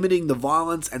code limiting the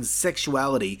violence and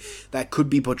sexuality that could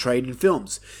be portrayed in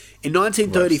films. In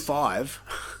 1935,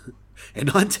 In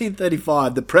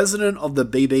 1935, the president of the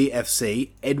BBFC,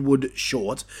 Edward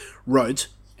Short, wrote,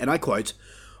 and I quote,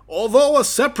 "Although a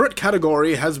separate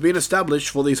category has been established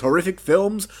for these horrific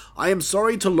films, I am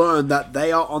sorry to learn that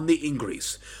they are on the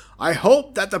increase. I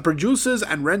hope that the producers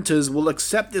and renters will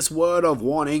accept this word of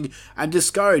warning and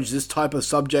discourage this type of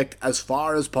subject as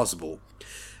far as possible."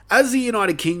 As the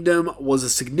United Kingdom was a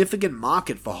significant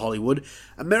market for Hollywood,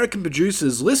 American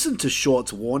producers listened to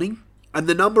Short's warning, and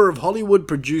the number of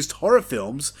Hollywood-produced horror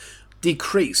films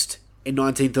decreased in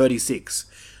 1936.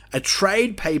 A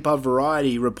trade paper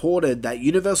Variety reported that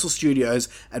Universal Studios'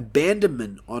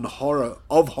 abandonment of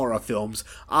horror films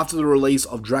after the release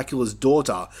of Dracula's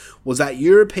Daughter was that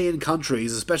European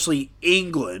countries, especially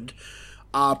England,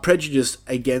 are prejudiced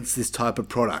against this type of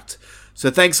product.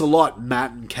 So thanks a lot,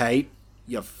 Matt and Kate.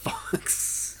 You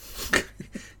fucks.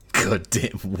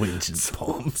 Goddamn whinge and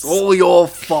bombs. It's all your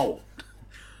fault.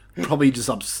 Probably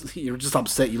you're just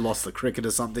upset you lost the cricket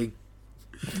or something.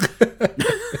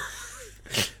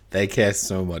 They care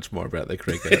so much more about the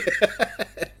cricket.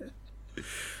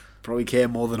 Probably care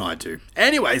more than I do.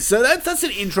 Anyway, so that's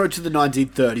an intro to the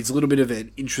 1930s. A little bit of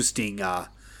an interesting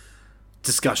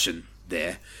discussion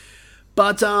there.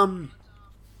 But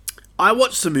I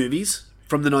watched some movies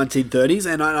from the 1930s,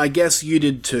 and I guess you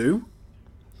did too.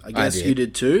 You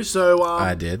did too. So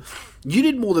I did. You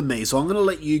did more than me, so I'm going to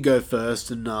let you go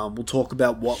first, and we'll talk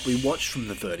about what we watched from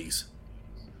the 30s.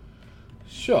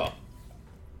 Sure.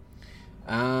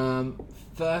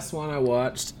 First one I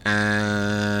watched,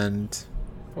 and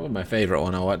probably my favourite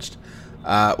one I watched,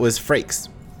 was Freaks.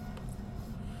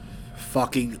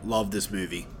 Fucking love this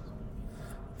movie.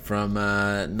 From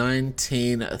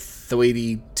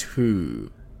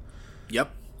 1932.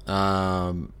 Yep.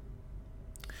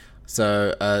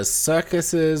 So, a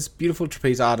circus's beautiful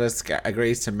trapeze artist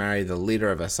agrees to marry the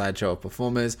leader of a sideshow of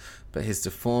performers, but his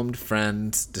deformed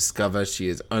friends discover she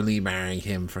is only marrying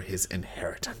him for his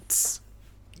inheritance.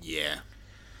 Yeah.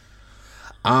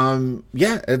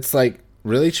 Yeah, it's like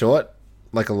really short,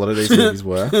 like a lot of these movies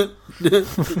were.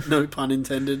 No pun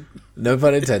intended. No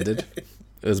pun intended.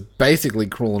 It was basically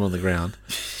crawling on the ground.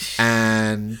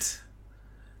 And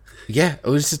yeah, it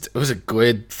was a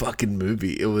good fucking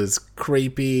movie. It was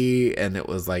creepy and it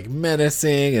was like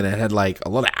menacing and it had like a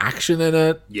lot of action in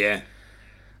it. Yeah.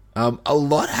 A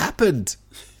lot happened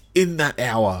in that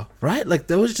hour, right? Like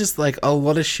there was just like a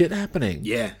lot of shit happening.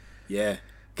 Yeah. Yeah.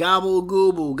 Gobble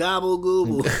gooble, gobble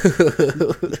gooble.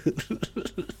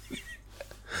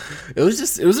 It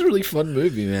was a really fun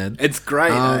movie, man. It's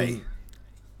great, eh?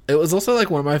 It was also like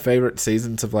one of my favorite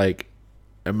seasons of like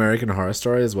American Horror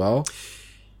Story as well.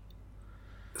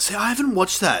 See, I haven't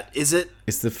watched that. Is it?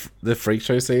 It's the Freak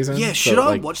Show season. Yeah, should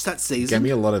I watch that season? Get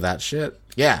me a lot of that shit.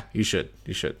 Yeah, you should.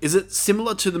 You should. Is it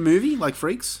similar to the movie, like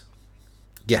Freaks?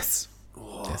 Yes.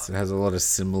 Oh. Yes, it has a lot of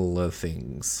similar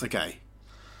things. Okay.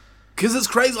 Because it's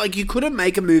crazy. Like, you couldn't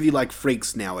make a movie like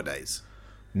Freaks nowadays.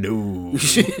 No.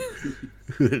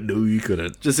 No, you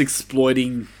couldn't. Just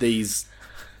exploiting these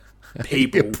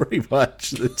people. Yeah, pretty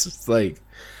much. It's just like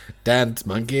Dance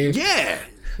Monkey. Yeah.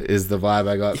 Is the vibe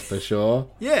I got for sure.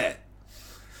 Yeah.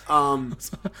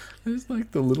 It's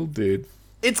like the little dude.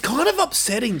 It's kind of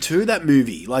upsetting too, that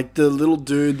movie. Like the little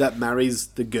dude that marries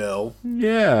the girl.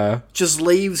 Yeah. Just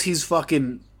leaves his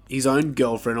own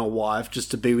girlfriend or wife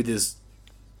just to be with this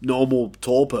normal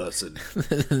tall person.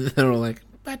 They're all like,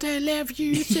 but I love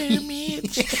you so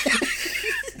much.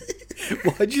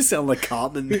 Why'd you sound like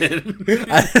Cartman then?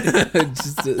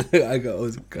 I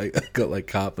got like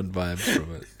Cartman vibes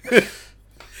from it.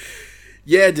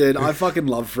 Yeah, dude, I fucking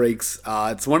love Freaks.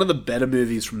 It's one of the better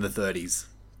movies from the 30s.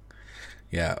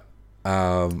 Yeah.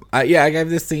 I gave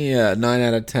this thing a 9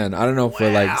 out of 10. I don't know if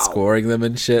we're like scoring them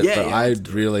and shit, but I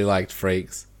really liked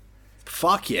Freaks.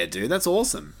 Fuck yeah, dude. That's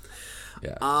awesome.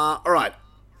 Yeah. Alright.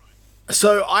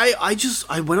 So I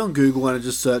went on Google and I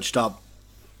just searched up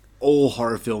all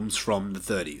horror films from the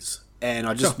 30s. And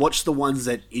I just watched the ones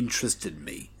that interested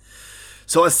me.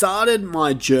 So I started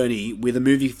my journey with a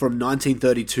movie from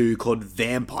 1932 called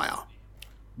Vampire.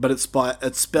 But it's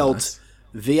spelled nice.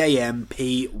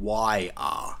 Vampyr.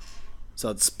 So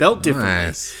it's spelled differently.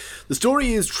 Nice. The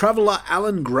story is traveller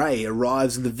Alan Gray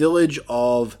arrives in the village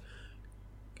of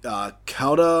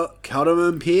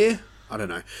Cowdermere, I don't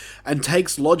know, and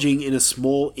takes lodging in a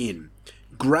small inn.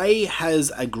 Gray has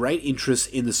a great interest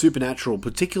in the supernatural,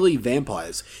 particularly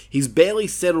vampires. He's barely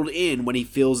settled in when he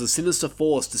feels a sinister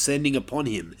force descending upon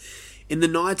him. In the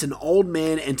night, an old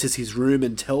man enters his room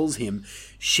and tells him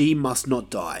she must not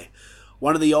die.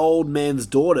 One of the old man's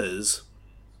daughters,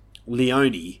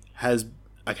 Leonie, has...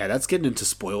 Okay, that's getting into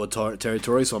spoiler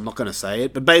territory, so I'm not going to say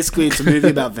it. But basically, it's a movie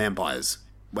about vampires.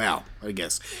 Wow, I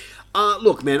guess.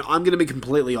 Look, man, I'm going to be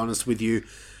completely honest with you.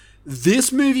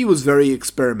 This movie was very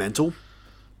experimental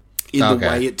in the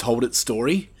way it told its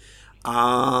story.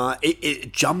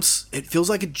 It feels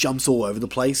like it jumps all over the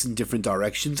place in different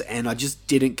directions, and I just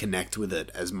didn't connect with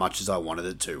it as much as I wanted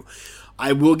it to.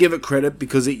 I will give it credit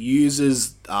because it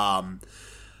uses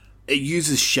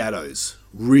shadows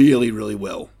really, really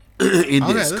well in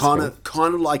this. Kind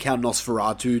of like how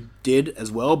Nosferatu did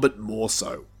as well, but more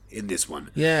so in this one.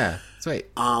 Yeah,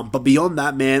 sweet. But beyond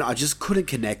that, man, I just couldn't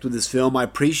connect with this film. I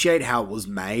appreciate how it was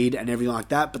made and everything like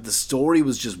that, but the story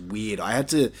was just weird. I had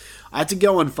to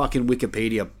go on fucking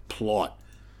Wikipedia plot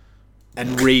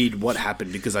and read what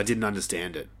happened because I didn't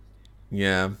understand it.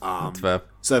 Yeah, that's fair.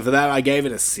 So for that, I gave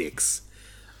it a 6.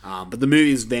 But the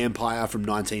movie is Vampire from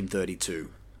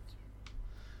 1932.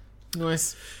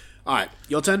 Nice. All right,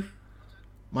 your turn.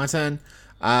 My turn.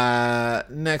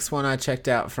 Next one I checked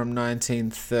out from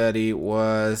 1930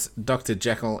 was Dr.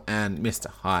 Jekyll and Mr.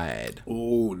 Hyde.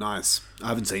 Oh, nice. I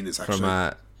haven't seen this, actually.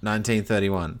 From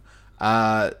 1931.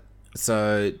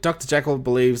 So, Dr. Jekyll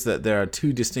believes that there are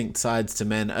two distinct sides to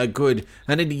men, a good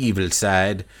and an evil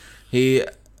side. He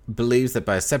believes that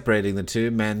by separating the two,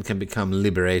 man can become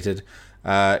liberated.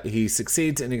 He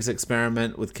succeeds in his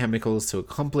experiment with chemicals to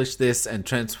accomplish this and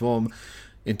transform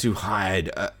into Hyde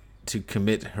to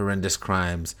commit horrendous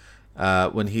crimes.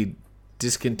 When he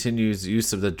discontinues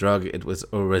use of the drug, it was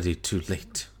already too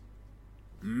late.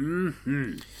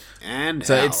 Mm-hmm. And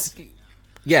so how?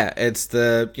 It's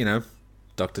the,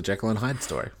 Dr. Jekyll and Hyde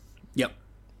story. Yep.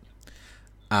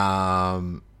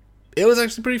 It was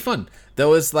actually pretty fun. There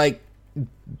was,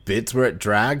 bits where it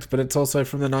dragged, but it's also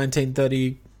from the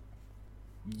 1930...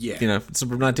 Yeah. It's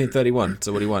from 1931,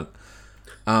 so what do you want?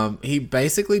 He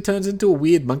basically turns into a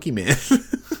weird monkey man.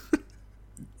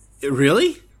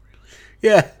 Really?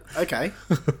 Yeah. Okay.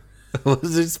 I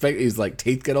was expecting his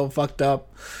teeth get all fucked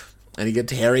up, and he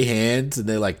gets hairy hands, and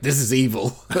they're like, "This is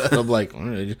evil." And I'm like,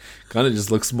 it kind of just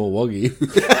looks more woggy.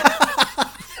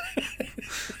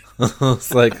 I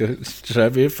was like, should I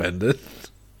be offended?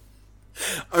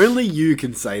 Only you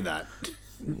can say that.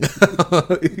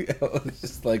 It's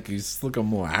just he's looking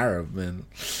more Arab, man.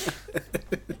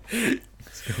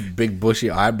 Big bushy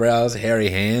eyebrows,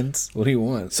 hairy hands. What do you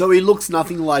want? So he looks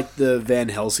nothing like the Van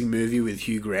Helsing movie with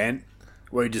Hugh Grant,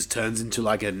 where he just turns into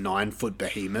a 9-foot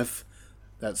behemoth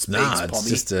that speaks Pommy.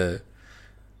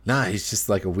 He's just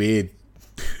like a weird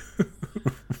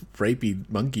rapey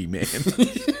monkey man.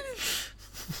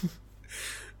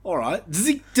 All right. Does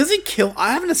he kill?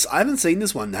 I haven't seen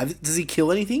this one. Does he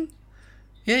kill anything?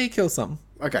 Yeah, he kills something.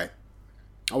 Okay.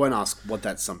 I won't ask what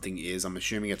that something is. I'm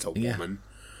assuming it's a woman.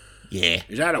 Yeah.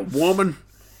 Is that a woman?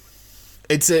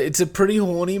 It's a pretty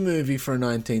horny movie for a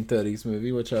 1930s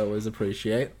movie, which I always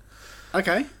appreciate.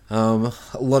 Okay. A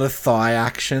lot of thigh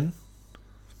action.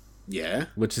 Yeah.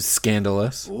 Which is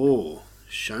scandalous. Oh,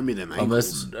 show me them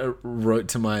ankles. Almost wrote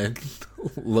to my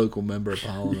local member of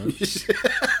parliament.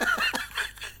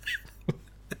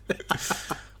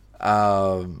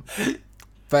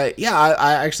 But yeah,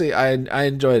 I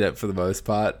enjoyed it for the most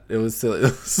part. It was silly. It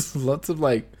was lots of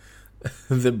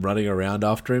them running around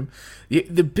after him.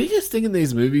 The biggest thing in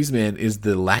these movies, man, is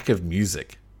the lack of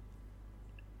music.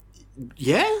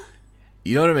 Yeah?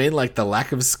 You know what I mean? The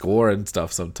lack of score and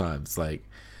stuff sometimes.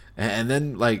 And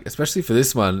then, especially for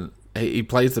this one, he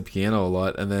plays the piano a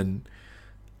lot, and then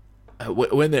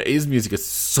when there is music, it's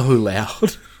so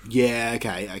loud. Yeah,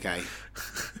 okay.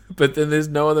 But then there's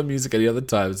no other music any other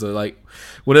time. So,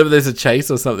 whenever there's a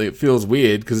chase or something, it feels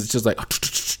weird because it's just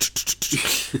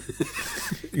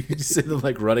you just see them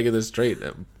running in the street.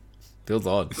 It feels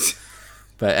odd.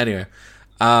 But anyway,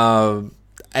 8 out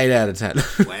of 10.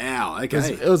 Wow,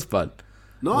 okay. It was fun.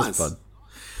 Nice. It was fun.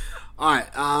 All right.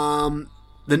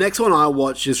 The next one I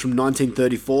watched is from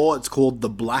 1934. It's called The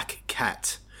Black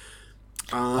Cat.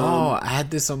 I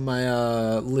had this on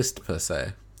my list per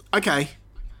se. Okay.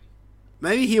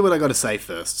 Maybe hear what I got to say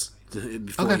first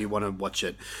before you want to watch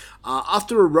it.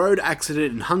 After a road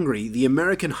accident in Hungary, the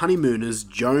American honeymooners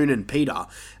Joan and Peter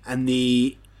and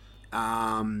a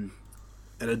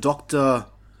doctor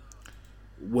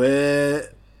where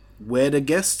the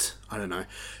guest, I don't know,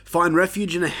 find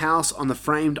refuge in a house on the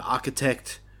famed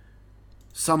architect,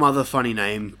 some other funny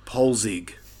name,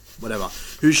 Polzig, whatever,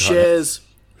 who shares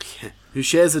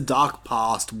a dark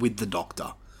past with the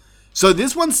doctor. So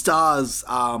this one stars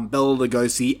Bela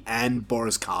Lugosi and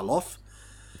Boris Karloff.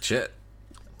 Shit.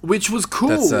 Which was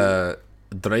cool. That's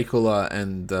Dracula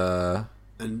and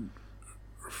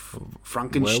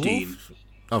Frankenstein. Werewolf?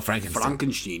 Oh,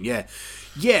 Frankenstein, yeah.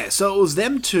 Yeah, so it was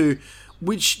them two,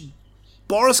 which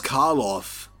Boris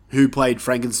Karloff, who played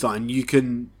Frankenstein, you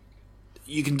can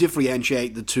you can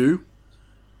differentiate the two,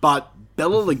 but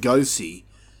Bela Lugosi,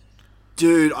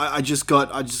 dude, I just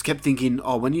kept thinking,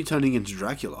 oh, when are you turning into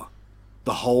Dracula?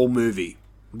 The whole movie.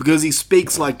 Because he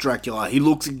speaks like Dracula. He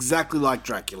looks exactly like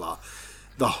Dracula.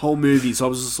 The whole movie. So I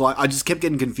was just like, I just kept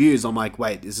getting confused. I'm like,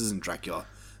 wait, this isn't Dracula.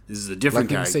 This is a different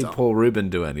character. Like, you see Paul Rubin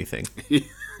do anything.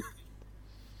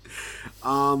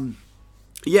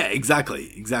 Yeah,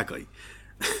 exactly.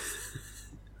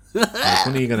 Like,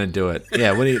 when are you going to do it?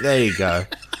 Yeah, there you go.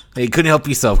 You couldn't help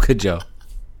yourself, could you?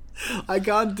 I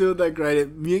can't do it that great.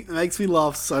 It makes me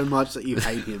laugh so much that you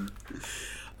hate him.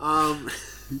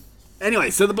 Anyway,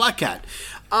 so the Black Cat.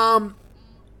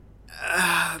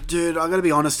 Dude, I gotta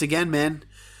be honest again, man.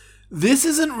 This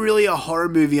isn't really a horror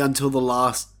movie until the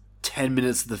last 10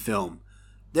 minutes of the film.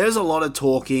 There's a lot of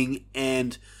talking,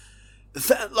 and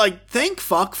thank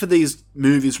fuck for these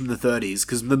movies from the 30s,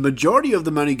 because the majority of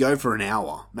them only go for an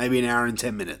hour, maybe an hour and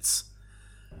 10 minutes,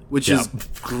 which is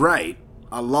great.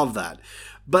 I love that.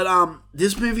 But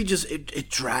this movie just it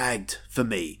dragged for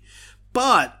me.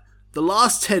 But the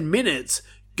last 10 minutes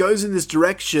goes in this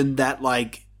direction that,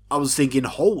 like, I was thinking,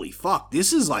 holy fuck,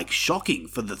 this is like shocking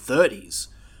for the 30s.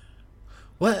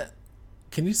 What?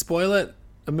 Can you spoil it?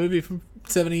 A movie from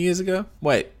 70 years ago?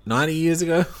 Wait, 90 years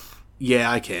ago?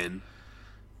 Yeah, I can.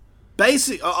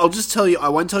 Basically, I'll just tell you, I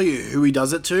won't tell you who he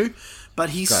does it to, but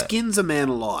he skins a man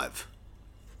alive.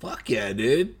 Fuck yeah,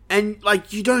 dude. And,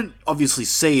 like, you don't obviously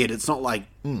see it. It's not like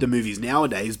the movies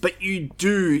nowadays, but you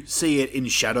do see it in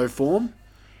shadow form.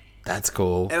 That's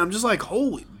cool. And I'm just like,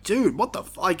 holy dude, what the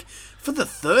like, for the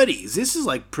 30s, this is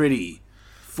like pretty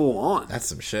full on. That's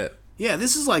some shit. Yeah,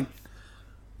 this is like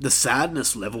the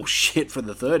sadness level shit for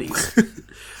the 30s.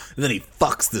 And then he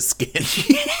fucks the skin.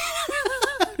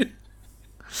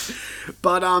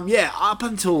 But yeah, up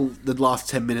until the last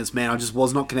 10 minutes, man, I just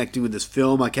was not connecting with this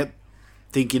film. I kept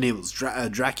thinking it was a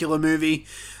Dracula movie,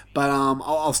 but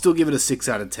I'll still give it a 6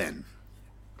 out of 10.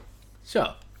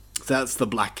 Sure. So that's the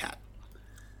Black Cat.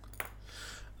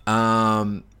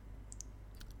 I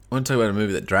want to talk about a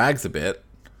movie that drags a bit.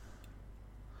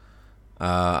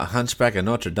 A Hunchback of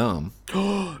Notre Dame.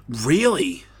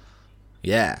 Really?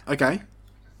 Yeah. Okay.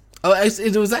 Oh,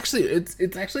 it was actually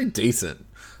it's actually decent,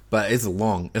 but it's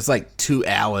long. It's like 2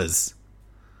 hours.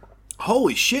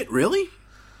 Holy shit! Really?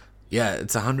 Yeah,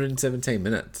 it's 117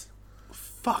 minutes.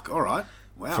 Fuck. All right.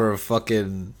 Wow. For a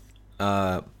fucking.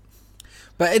 But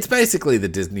it's basically the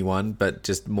Disney one, but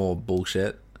just more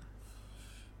bullshit.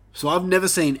 So I've never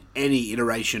seen any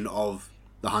iteration of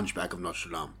The Hunchback of Notre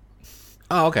Dame.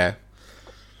 Oh, okay.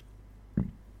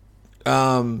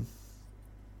 Well,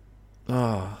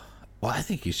 I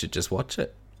think you should just watch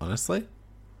it, honestly.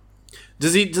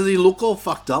 Does he look all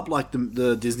fucked up like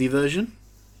the Disney version?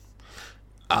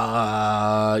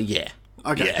 Yeah.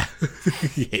 Okay. Yeah.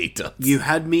 Yeah, he does. You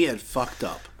had me at fucked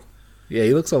up. Yeah,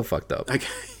 he looks all fucked up. Okay.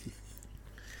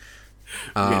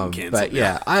 But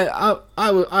yeah, I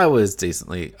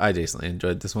decently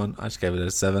enjoyed this one. I just gave it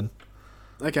a 7.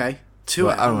 Okay. 2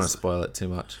 hours. I don't want to spoil it too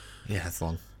much. Yeah, it's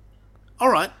long.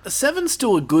 Alright, a 7's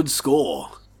still a good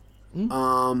score.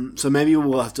 So maybe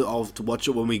I'll have to watch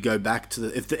it when we go back to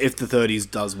if the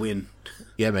 30s does win.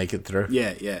 Yeah, make it through.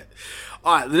 Yeah.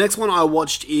 Alright, the next one I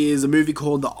watched is a movie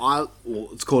called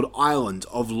it's called Island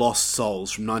of Lost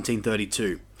Souls from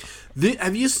 1932.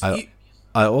 Have you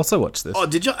I also watched this. Oh,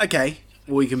 did you? Okay.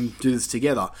 Well, we can do this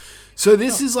together. So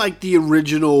this is like the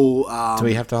original... do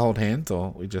we have to hold hands,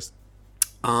 or we just...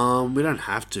 we don't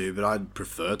have to, but I'd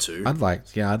prefer to. I'd like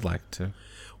to.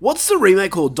 What's the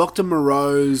remake called? Dr.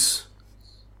 Moreau's...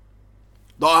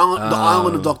 The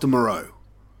Island of Dr. Moreau.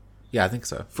 Yeah, I think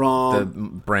so. From... The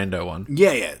Brando one.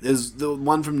 Yeah. There's the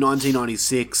one from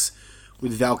 1996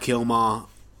 with Val Kilmer.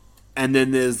 And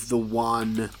then there's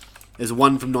one from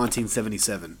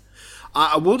 1977.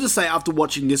 I will just say, after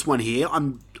watching this one here,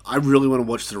 I really want to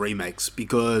watch the remakes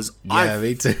because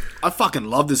me too. I fucking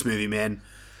love this movie, man.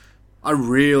 I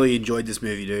really enjoyed this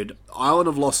movie, dude. Island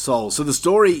of Lost Souls. So the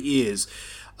story is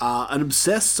an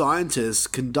obsessed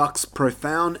scientist conducts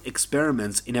profound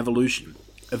experiments in evolution,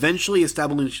 eventually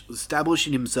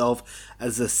establishing himself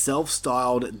as a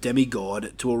self-styled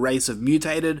demigod to a race of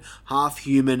mutated,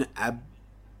 half-human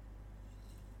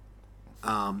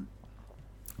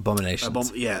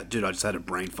Abominations. Yeah, dude, I just had a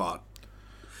brain fart.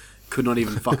 Could not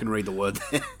even fucking read the word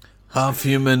there.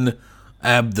 Half-human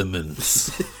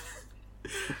abdomens.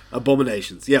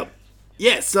 Abominations, yep.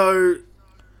 Yeah, so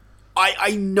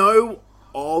I know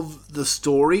of the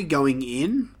story going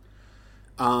in,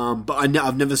 but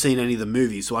I've never seen any of the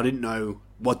movies, so I didn't know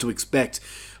what to expect.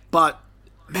 But,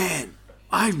 man,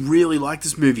 I really like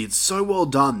this movie. It's so well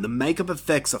done. The makeup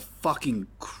effects are fucking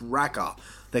cracker.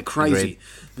 They're crazy. Agreed.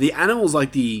 The animals,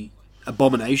 like the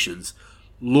abominations,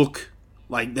 look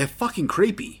like they're fucking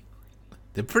creepy.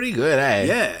 They're pretty good, eh?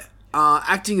 Yeah.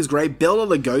 Acting is great. Bela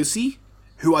Lugosi,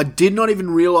 who I did not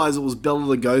even realize it was Bela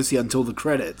Lugosi until the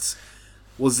credits,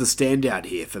 was the standout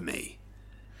here for me.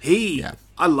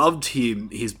 I loved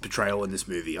his portrayal in this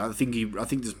movie. I think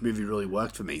this movie really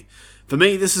worked for me. For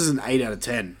me, this is an 8 out of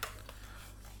 10.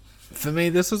 For me,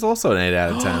 this was also an 8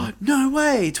 out of 10. No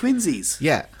way, twinsies.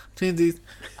 Yeah, twinsies.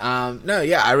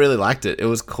 I really liked it. It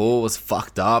was cool. It was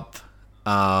fucked up.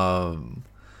 Everyone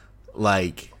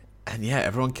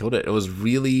killed it. It was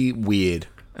really weird,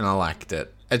 and I liked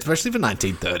it, especially for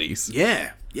 1930s.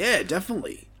 Yeah,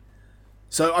 definitely.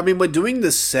 So, I mean, we're doing the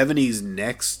 70s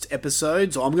next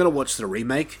episode, so I'm going to watch the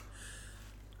remake.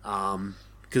 Because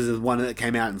there's one that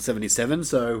came out in 77,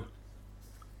 so...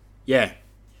 Yeah.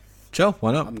 Sure,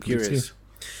 why not? I'm curious.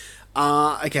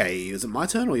 Okay, is it my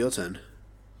turn or your turn?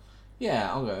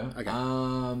 Yeah, I'll go. Okay.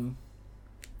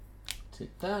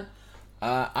 Take that.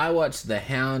 I watched The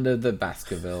Hound of the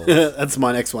Baskervilles. That's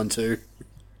my next one, too.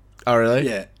 Oh, really?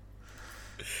 Yeah.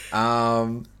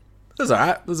 It was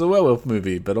alright. It was a werewolf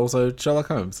movie, but also Sherlock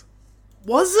Holmes.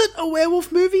 Was it a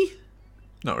werewolf movie?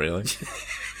 Not really.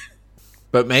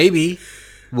 But maybe.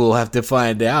 We'll have to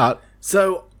find out.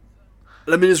 So,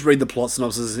 let me just read the plot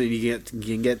synopsis and you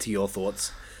can get to your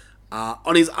thoughts.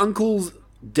 On his uncle's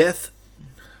death,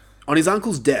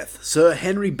 Sir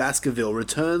Henry Baskerville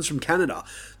returns from Canada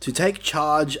to take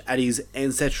charge at his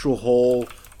ancestral hall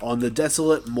on the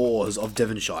desolate moors of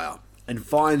Devonshire, and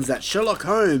finds that Sherlock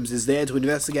Holmes is there to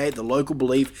investigate the local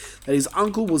belief that his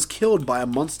uncle was killed by a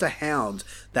monster hound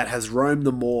that has roamed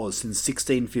the moors since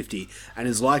 1650 and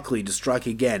is likely to strike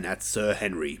again at Sir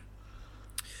Henry.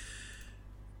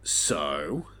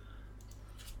 So,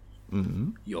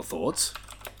 your thoughts?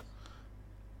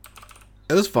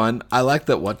 It was fun. I like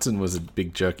that Watson was a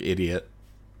big jerk idiot.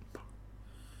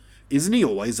 Isn't he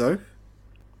always, though?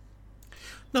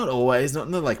 Not always. Not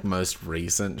in the most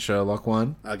recent Sherlock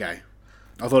one. Okay.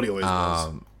 I thought he always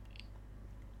was.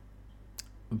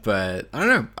 But I don't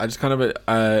know. I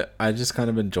just kind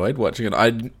of enjoyed watching it. I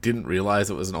didn't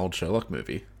realize it was an old Sherlock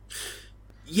movie.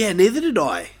 Yeah, neither did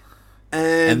I.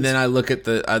 And then I looked at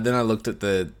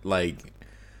the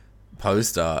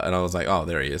poster and I was like, oh,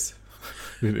 there he is.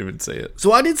 I didn't even see it.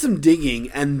 So I did some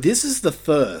digging, and this is the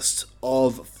first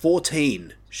of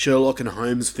 14 Sherlock and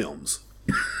Holmes films.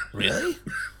 Really?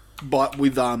 But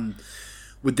with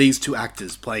these two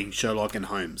actors playing Sherlock and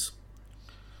Holmes.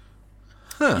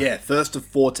 Huh. Yeah, first of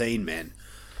 14, man.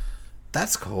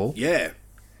 That's cool. Yeah.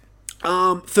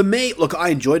 For me, look, I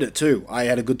enjoyed it too. I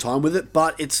had a good time with it,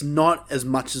 but it's not as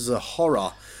much as a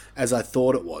horror as I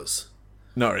thought it was.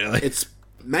 Not really. It's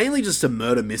mainly just a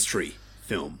murder mystery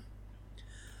film.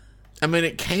 I mean,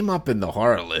 it came up in the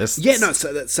horror list. Yeah, no,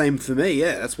 so that's same for me.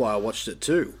 Yeah, that's why I watched it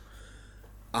too.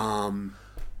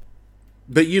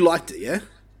 But you liked it, yeah?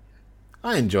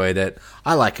 I enjoyed it.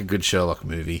 I like a good Sherlock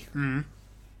movie.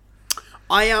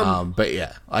 But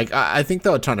yeah, I think they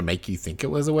were trying to make you think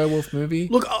it was a werewolf movie.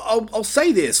 Look, I'll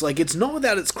say this: it's not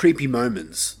without its creepy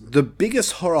moments. The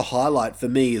biggest horror highlight for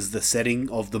me is the setting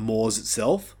of the moors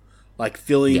itself,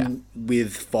 filling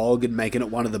with fog and making it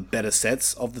one of the better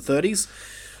sets of the 30s.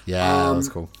 Yeah, that was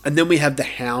cool. And then we have the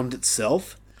Hound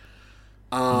itself.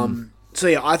 So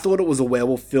yeah, I thought it was a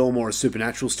werewolf film or a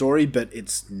supernatural story, but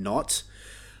it's not.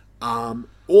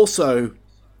 Also,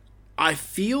 I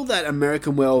feel that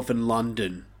American Werewolf in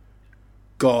London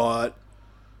got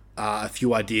a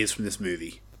few ideas from this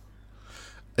movie.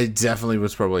 It definitely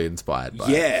was probably inspired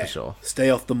by it, for sure. Stay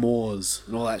off the moors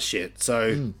and all that shit.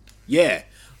 So, yeah.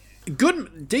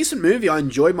 Good, decent movie. I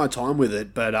enjoyed my time with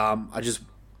it, but I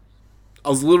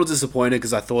was a little disappointed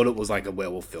because I thought it was like a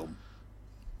werewolf film.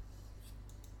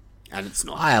 And it's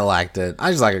not. I liked it.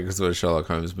 I just like it because it was a Sherlock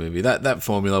Holmes movie. That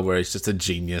formula where he's just a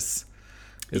genius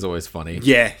is always funny.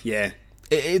 Yeah.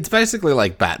 It's basically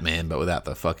like Batman, but without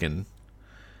the fucking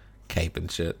cape and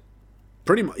shit.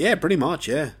 Pretty much,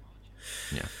 yeah.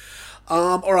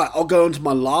 Alright, I'll go on to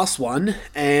my last one,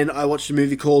 and I watched a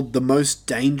movie called The Most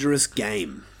Dangerous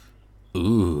Game.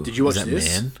 Ooh. Did you watch is that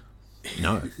this? Man?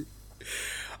 No.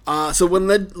 So when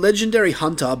legendary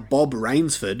hunter Bob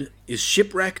Rainsford is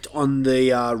shipwrecked on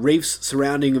the reefs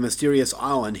surrounding a mysterious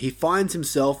island, he finds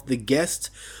himself the guest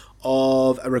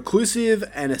of a reclusive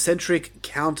and eccentric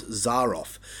Count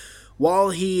Zaroff. While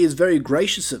he is very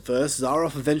gracious at first,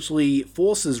 Zaroff eventually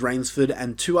forces Rainsford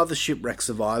and two other shipwreck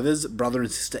survivors, brother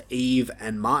and sister Eve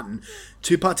and Martin,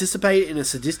 to participate in a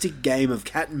sadistic game of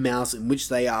cat and mouse in which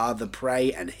they are the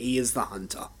prey and he is the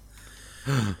hunter.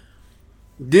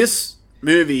 This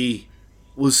movie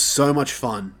was so much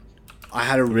fun. I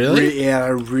had a Really? I had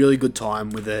a really good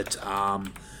time with it.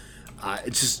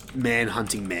 It's just man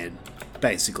hunting man,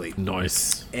 basically.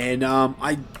 Nice. And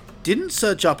I didn't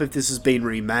search up if this has been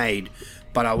remade,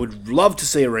 but I would love to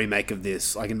see a remake of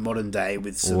this, like in modern day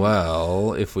with some...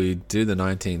 Well, if we do the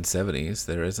 1970s,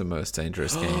 there is a Most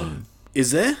Dangerous Game.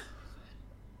 Is there?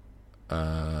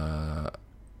 I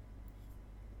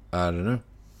don't know.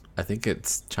 I think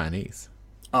it's Chinese.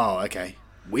 Oh, okay.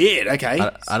 Weird. Okay.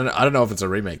 I don't know if it's a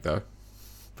remake though,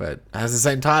 but it has the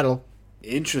same title.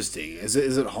 Interesting. Is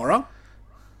it horror?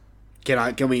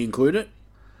 Can we include it?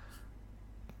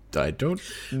 I don't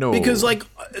know. Because, like,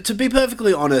 to be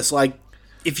perfectly honest, like,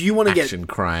 if you want to get... Action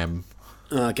crime.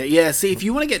 Okay, yeah, see, if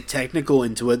you want to get technical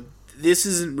into it, this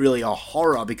isn't really a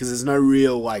horror because there's no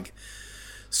real, like,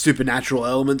 supernatural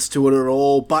elements to it at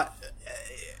all, but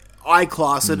I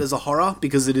class it as a horror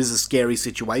because it is a scary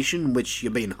situation in which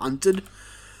you're being hunted.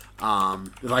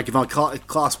 Like, if I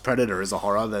class Predator as a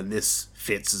horror, then this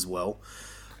fits as well.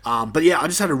 But yeah, I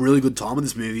just had a really good time with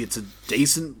this movie. It's a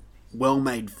decent,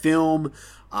 well-made film,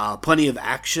 plenty of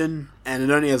action, and it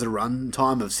only has a run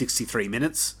time of 63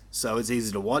 minutes, so it's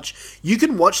easy to watch. You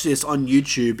can watch this on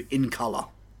YouTube in colour,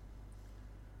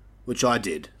 which I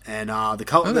did, and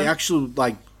the actual,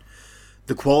 like,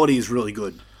 the quality is really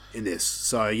good in this.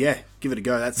 So yeah, give it a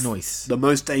go. That's nice. The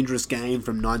Most Dangerous Game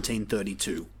from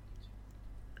 1932.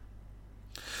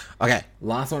 Okay,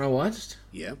 last one I watched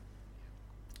Yeah.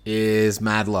 is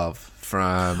Mad Love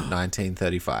from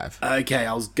 1935. Okay,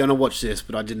 I was gonna watch this,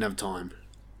 but I didn't have time.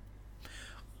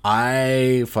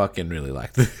 I fucking really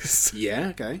like this. Yeah,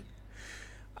 okay.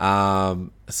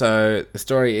 So the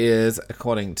story is,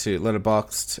 according to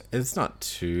Letterboxd, it's not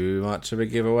too much of a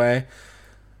giveaway.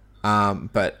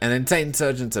 But an insane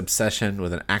surgeon's obsession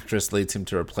with an actress leads him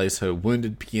to replace her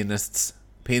wounded pianist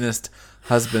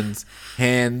husband's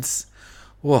hands.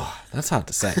 Whoa, that's hard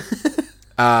to say.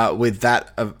 With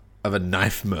that of a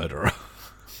knife murderer.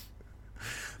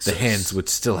 The hands would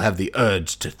still have the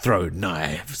urge to throw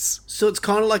knives. So it's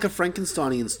kind of like a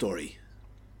Frankensteinian story.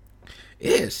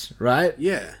 Ish, right?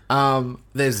 Yeah.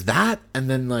 There's that, and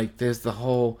then, like, there's the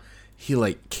whole... He,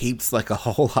 like, keeps, like, a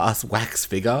whole-ass wax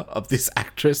figure of this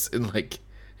actress in, like,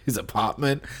 his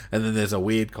apartment, and then there's a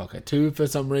weird cockatoo for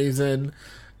some reason,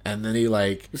 and then he,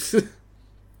 like...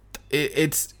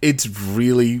 It's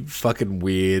really fucking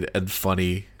weird and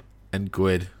funny and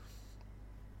good.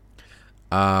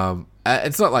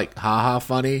 It's not like haha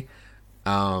funny.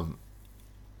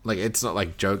 Like, it's not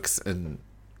like jokes and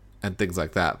things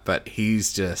like that, but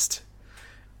he's just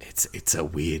it's a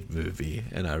weird movie,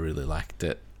 and I really liked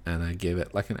it, and I give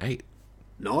it like an 8.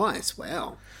 Nice.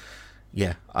 Wow.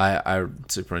 Yeah, I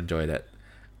super enjoyed it.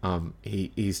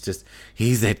 He's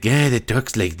that guy that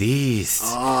talks like this.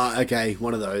 Ah, okay,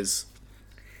 one of those.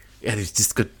 And he's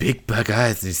just got big bug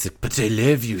eyes, and he's like, but I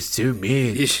love you so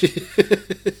much.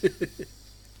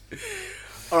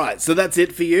 Alright, so that's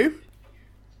it for you?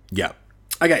 Yeah.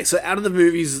 Okay, so out of the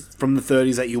movies from the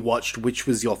 30s that you watched, which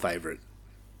was your favourite?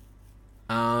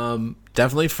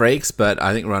 Definitely Freaks, but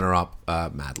I think runner-up,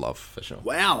 Mad Love, for sure.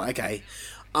 Wow, okay.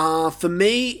 For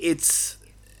me, it's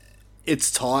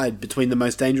tied between The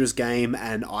Most Dangerous Game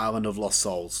and Island of Lost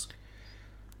Souls.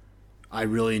 I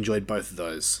really enjoyed both of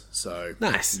those, so...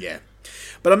 Nice. Yeah.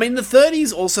 But, I mean, the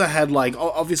 30s also had, like...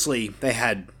 Obviously, they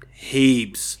had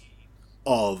heaps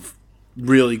of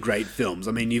really great films.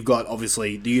 I mean, you've got,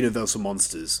 obviously, the Universal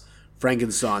Monsters,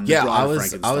 Frankenstein, The Bride of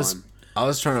Frankenstein. I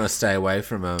was trying to stay away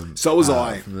from So was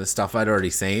I. From the stuff I'd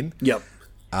already seen. Yep.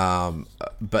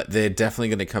 But they're definitely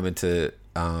going to come into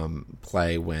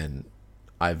play when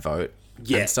I vote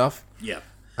and stuff. Yep.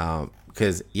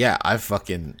 Because,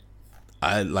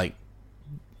 I like...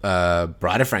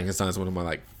 Bride of Frankenstein is one of my,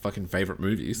 like, fucking favorite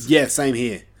movies. Yeah, same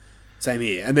here.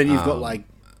 And then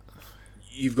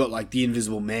you've got The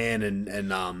Invisible Man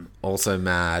and also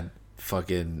Mad,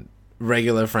 fucking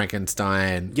regular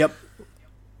Frankenstein. Yep.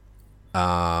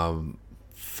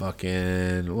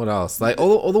 Fucking what else? Like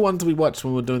all the ones we watched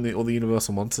when we were doing all the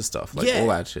Universal Monster stuff, like all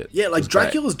that shit. Yeah, like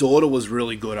Dracula's Daughter was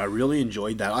really good. I really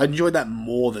enjoyed that. I enjoyed that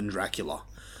more than Dracula.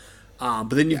 But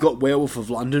then you've got Werewolf of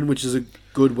London, which is a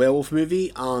good werewolf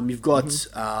movie. You've got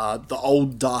The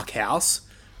Old Dark House,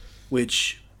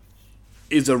 which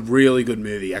is a really good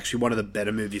movie. Actually, one of the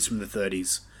better movies from the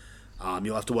 30s.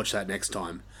 You'll have to watch that next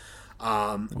time.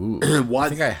 I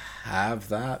think I have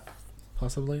that,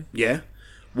 possibly. Yeah.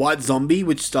 White Zombie,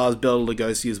 which stars Bela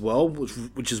Lugosi as well,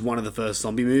 which is one of the first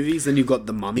zombie movies. Then you've got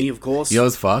The Mummy, of course.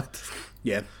 Yours fucked.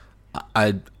 Yeah.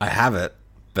 I have it.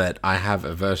 But I have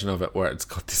a version of it where it's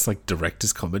got this, like,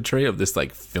 director's commentary of this,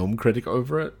 like, film critic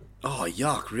over it. Oh,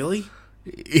 yuck, really?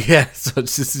 Yeah, so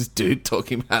it's just this dude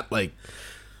talking about, like,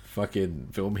 fucking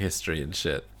film history and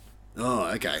shit. Oh,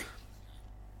 okay.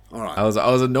 All right. I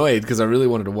was annoyed because I really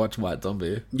wanted to watch White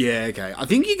Zombie. Yeah, okay. I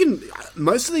think you can...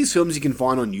 Most of these films you can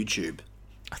find on YouTube.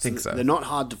 I think so. They're not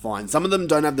hard to find. Some of them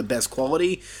don't have the best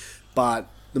quality, but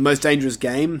The Most Dangerous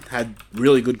Game had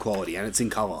really good quality, and it's in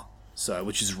colour, so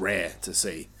which is rare to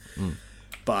see.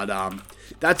 But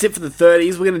that's it for the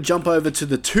 30s. We're going to jump over to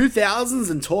the 2000s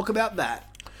and talk about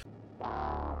that.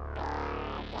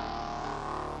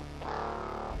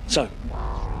 So,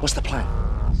 what's the plan?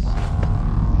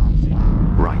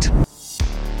 Right.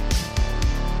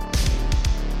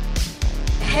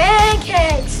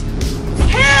 Pancakes!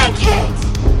 Pancakes!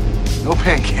 No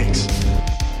pancakes.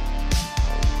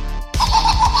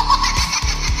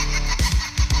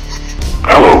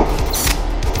 Hello.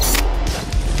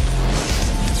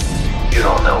 You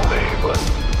don't know me, but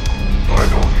I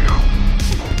know you.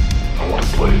 I want to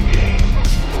play a game.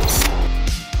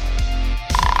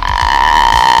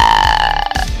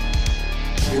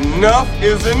 Enough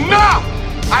is enough!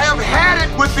 I have had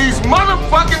it with these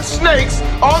motherfucking snakes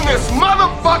on this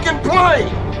motherfucking plane!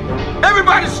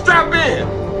 Everybody strap in!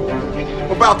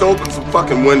 I'm about to open some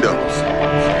fucking windows.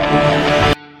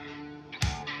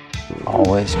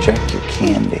 Always check your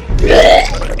candy.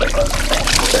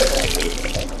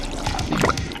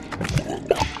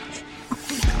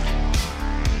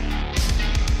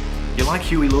 You like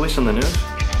Huey Lewis and the News?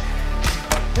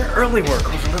 Their early work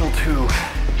was a little too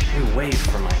new wave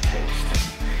for my taste.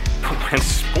 But when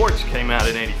Sports came out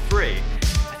in '83, I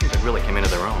think they really came into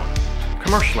their own,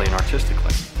 commercially and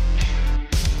artistically.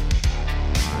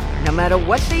 No matter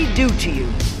what they do to you,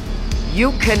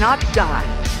 you cannot die.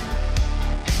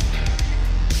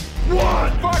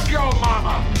 1. Fuck your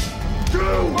mama! 2.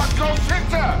 Fuck your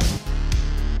sister!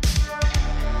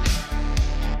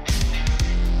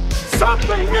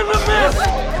 Something in the mist!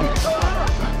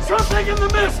 Something in the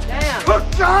mist! Took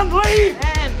John Lee!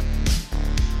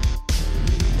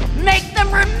 Make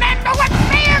them remember what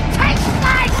fear tastes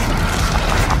like!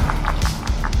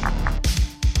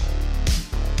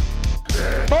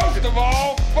 Most of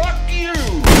all, fuck you!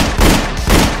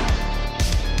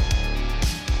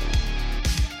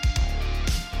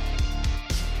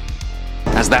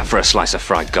 How's that for a slice of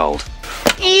fried gold?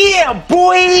 Yeah,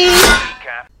 boy!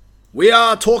 We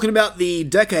are talking about the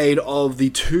decade of the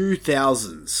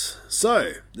 2000s.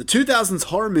 So, the 2000s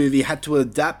horror movie had to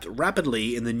adapt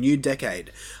rapidly in the new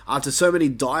decade, after so many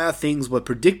dire things were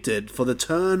predicted for the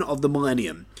turn of the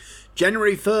millennium.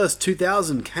 January 1st,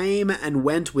 2000 came and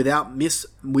went without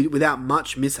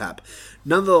much mishap.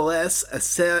 Nonetheless, a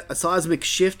seismic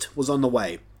shift was on the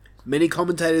way. Many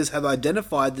commentators have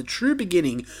identified the true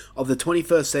beginning of the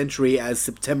 21st century as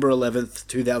September 11th,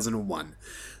 2001.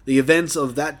 The events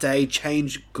of that day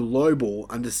changed global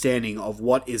understanding of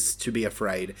what is to be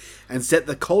afraid, and set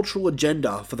the cultural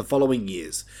agenda for the following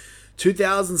years.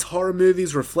 2000's horror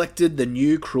movies reflected the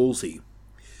new cruelty.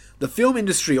 The film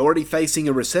industry, already facing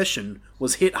a recession,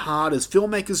 was hit hard as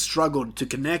filmmakers struggled to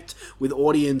connect with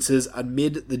audiences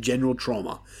amid the general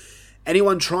trauma.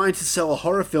 Anyone trying to sell a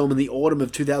horror film in the autumn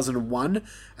of 2001,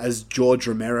 as George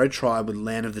Romero tried with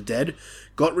Land of the Dead,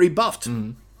 got rebuffed.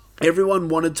 Everyone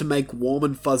wanted to make warm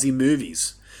and fuzzy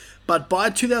movies. But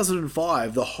by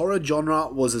 2005, the horror genre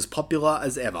was as popular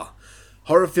as ever.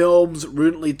 Horror films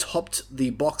routinely topped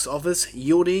the box office,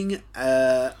 yielding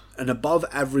an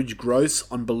above-average gross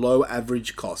on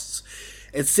below-average costs.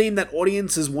 It seemed that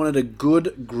audiences wanted a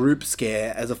good group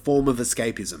scare as a form of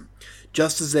escapism,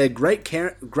 just as their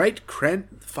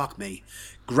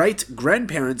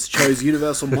great-grandparents chose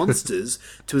Universal monsters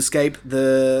to escape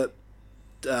the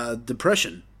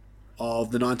depression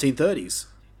of the 1930s.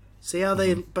 See how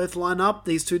they both line up,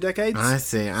 these two decades? I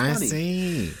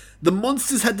see. The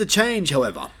monsters had to change,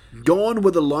 however. Gone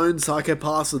were the lone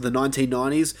psychopaths of the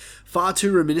 1990s, far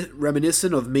too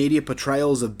reminiscent of media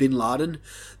portrayals of Bin Laden,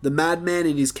 the madman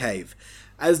in his cave.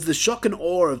 As the shock and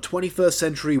awe of 21st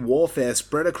century warfare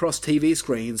spread across TV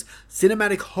screens,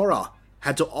 cinematic horror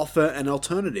had to offer an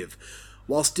alternative,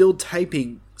 while still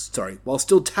tapping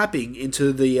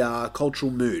into the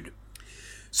cultural mood.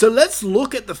 So let's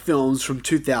look at the films from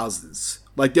 2000s.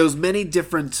 Like, there was many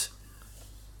different,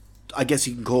 I guess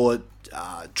you can call it,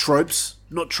 tropes.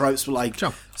 Not tropes, but like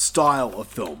style of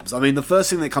films. I mean, the first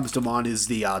thing that comes to mind is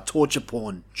the torture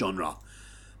porn genre.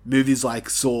 Movies like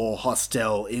Saw,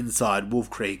 Hostel, Inside, Wolf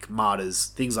Creek, Martyrs,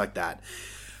 things like that.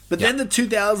 But then the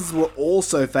 2000s were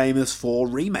also famous for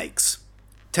remakes.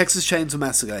 Texas Chainsaw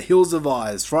Massacre, Hills of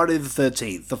Eyes, Friday the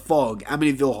 13th, The Fog,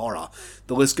 Amityville Horror.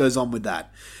 The list goes on with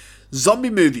that. Zombie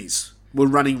movies were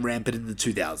running rampant in the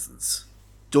 2000s.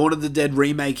 Dawn of the Dead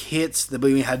remake hits. Then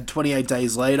we had 28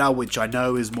 Days Later, which I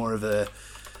know is more of a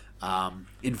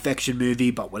infection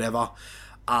movie, but whatever.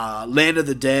 Land of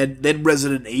the Dead, then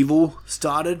Resident Evil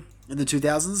started in the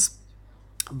 2000s,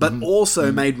 but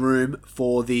also made room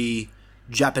for the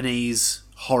Japanese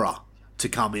horror to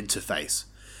come into face.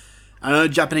 I know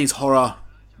Japanese horror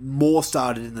more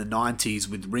started in the 90s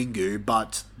with Ringu,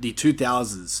 but the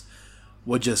 2000s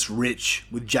were just rich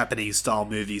with Japanese-style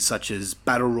movies such as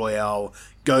Battle Royale,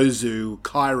 Gozu,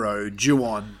 Cairo,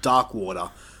 Ju-on, Dark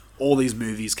Water. All these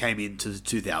movies came into the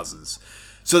 2000s.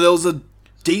 So there was a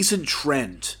decent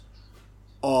trend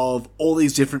of all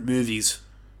these different movies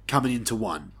coming into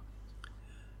one.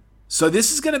 So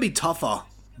this is going to be tougher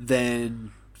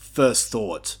than first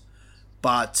thought.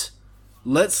 But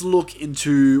let's look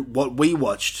into what we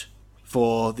watched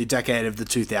for the decade of the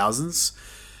 2000s.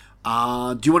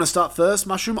 Do you want to start first,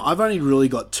 Mushroom? I've only really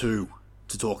got two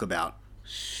to talk about.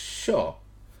 Sure.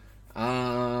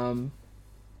 Alright,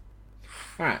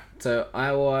 so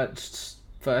I watched,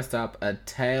 first up, A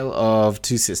Tale of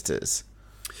Two Sisters.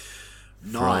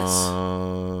 Nice.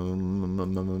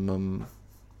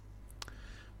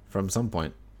 From some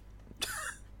point.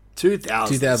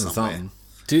 2000 something.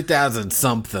 2000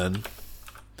 something.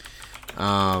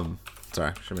 Sorry,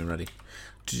 should have been ready.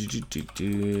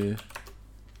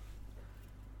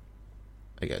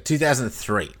 Okay,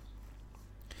 2003.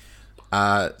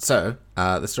 The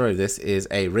story of this is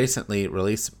a recently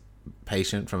released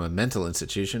patient from a mental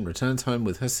institution returns home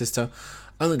with her sister,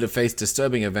 only to face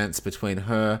disturbing events between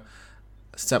her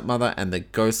stepmother and the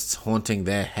ghosts haunting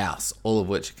their house, all of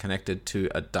which are connected to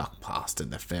a dark past in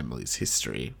the family's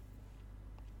history.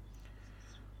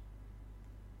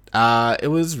 It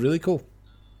was really cool.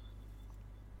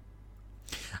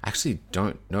 I actually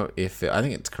don't know if I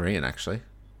think it's Korean, actually.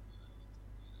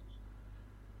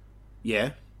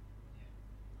 Yeah.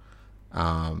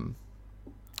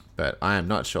 But I am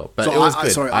not sure. But so it was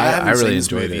good. I really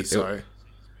enjoyed it. Sorry.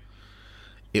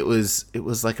 It was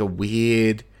like a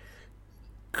weird,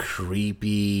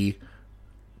 creepy,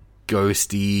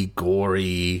 ghosty,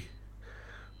 gory,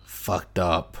 fucked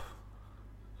up.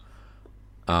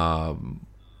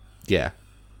 Yeah.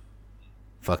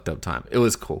 Fucked up time. It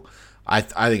was cool. I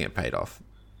think it paid off.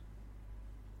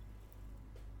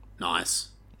 Nice.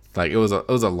 Like it was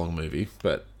a long movie,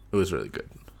 but it was really good.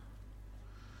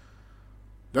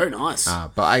 Very nice.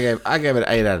 But I gave it an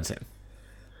 8 out of 10.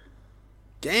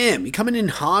 Damn, you're coming in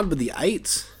hard with the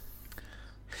 8s.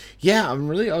 Yeah, I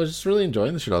was just really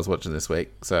enjoying the shit I was watching this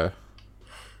week. So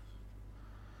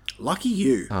lucky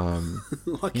you.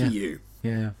 Lucky you.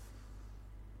 Yeah.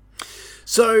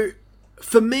 So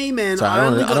for me, man, so I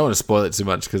don't want to spoil it too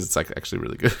much because it's like actually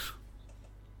really good.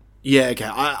 Yeah, okay.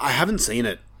 I haven't seen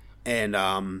it, and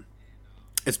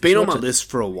it's been on my list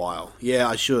for a while. Yeah,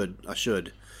 I should.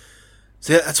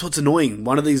 So that's what's annoying.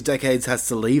 One of these decades has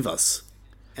to leave us,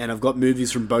 and I've got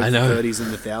movies from both the 30s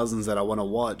and the 2000s that I want to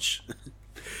watch.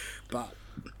 But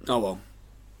oh well.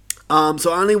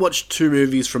 So I only watched 2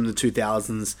 movies from the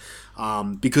 2000s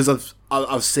because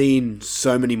I've seen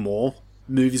so many more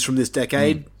movies from this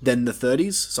decade than the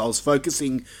 30s. So I was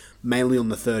focusing mainly on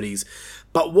the 30s.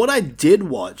 But what I did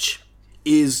watch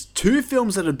is 2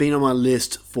 films that have been on my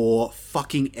list for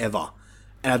fucking ever,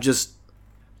 and I've just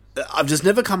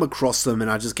never come across them,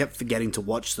 and I just kept forgetting to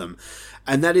watch them.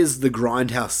 And that is the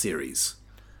Grindhouse series.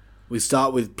 We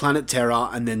start with Planet Terror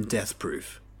and then Death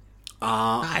Proof.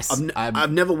 Nice.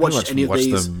 I've never watched any of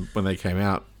these them when they came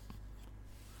out.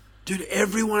 Dude,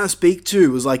 everyone I speak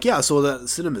to was like, "Yeah, I saw that at the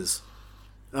cinemas."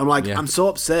 And I'm like, I'm so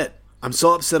upset. I'm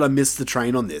so upset I missed the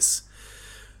train on this.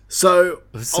 So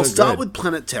I'll start with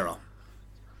Planet Terror.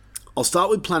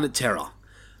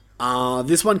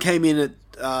 This one came in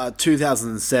at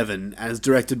 2007 and is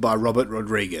directed by Robert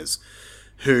Rodriguez,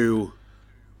 who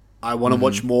I want to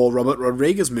watch more Robert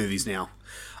Rodriguez movies now.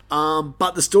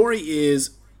 But the story is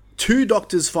 2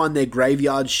 doctors find their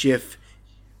graveyard shift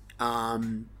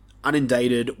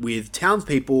inundated with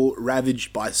townspeople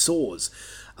ravaged by sores.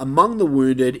 Among the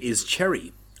wounded is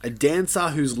Cherry, a dancer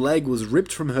whose leg was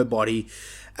ripped from her body.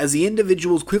 As the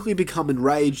individuals quickly become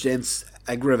enraged and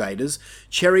aggravators,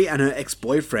 Cherry and her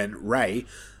ex-boyfriend, Ray,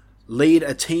 lead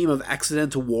a team of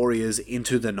accidental warriors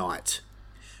into the night.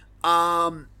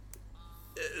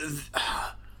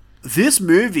 This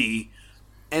movie,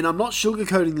 and I'm not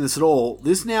sugarcoating this at all,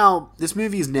 this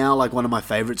movie is now like one of my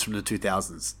favorites from the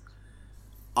 2000s.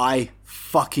 I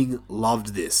fucking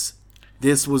loved this.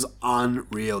 This was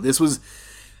unreal.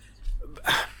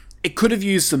 It could have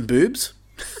used some boobs,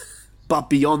 but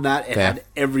beyond that, it had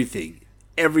everything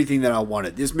that I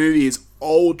wanted. This movie is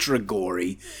ultra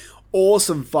gory,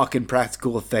 awesome fucking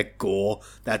practical effect gore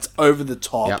that's over the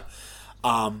top.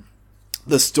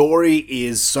 The story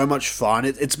is so much fun.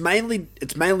 It's mainly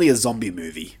a zombie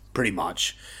movie, pretty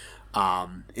much,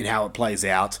 in how it plays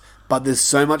out. But there's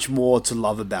so much more to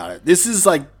love about it. This is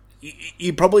like,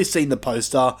 you've probably seen the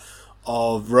poster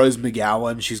of Rose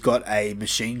McGowan. She's got a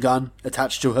machine gun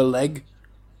attached to her leg.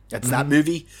 That's that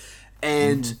movie.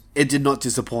 And it did not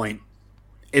disappoint.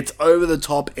 It's over the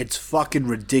top. It's fucking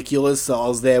ridiculous. So I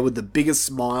was there with the biggest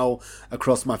smile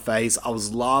across my face. I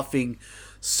was laughing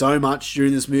so much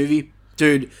during this movie.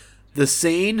 Dude, the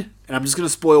scene, and I'm just going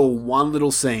to spoil one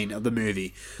little scene of the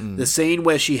movie. The scene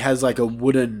where she has like a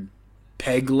wooden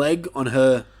peg leg on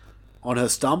her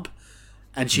stump,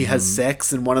 and she has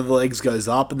sex, and one of the legs goes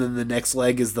up, and then the next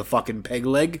leg is the fucking peg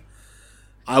leg.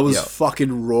 I was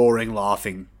fucking roaring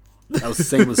laughing. That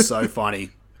scene was so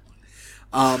funny.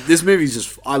 This movie's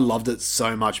just, I loved it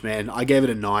so much, man. I gave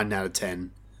it a 9 out of 10.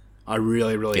 I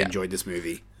really, really enjoyed this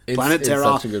movie. Planet Terror.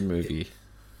 It's such a good movie.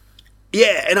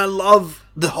 Yeah, and I love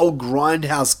the whole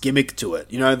grindhouse gimmick to it.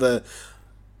 You know,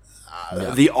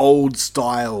 the old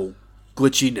style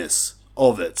glitchiness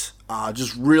of it.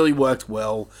 Just really worked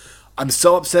well. I'm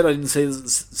so upset I didn't see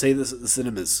this at the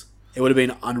cinemas. It would have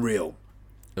been unreal.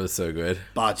 It was so good.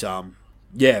 But,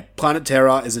 yeah, Planet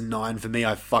Terror is a 9 for me.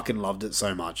 I fucking loved it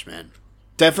so much, man.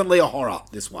 Definitely a horror,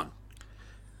 this one.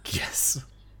 Yes.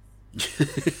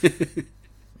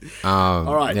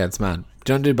 All right. Yeah, it's mad.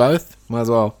 Do you want to do both? Might as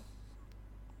well.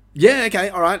 Yeah, okay,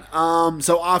 all right.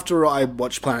 So after I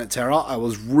watched Planet Terror, I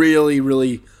was really,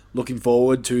 really looking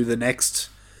forward to the next...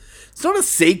 It's not a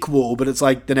sequel, but it's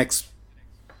like the next...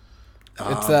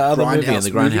 it's the other movie in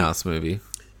the Grindhouse movie.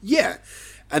 Yeah,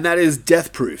 and that is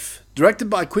Death Proof, directed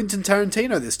by Quentin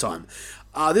Tarantino this time.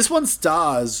 This one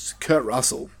stars Kurt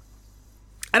Russell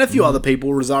and a few other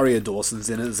people. Rosario Dawson's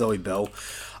in it, Zoe Bell.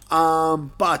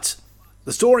 But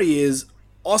the story is...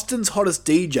 Austin's hottest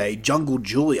DJ, Jungle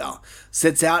Julia,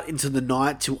 sets out into the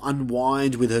night to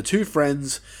unwind with her two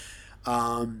friends.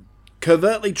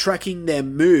 Covertly tracking their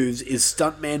moves is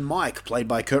stuntman Mike, played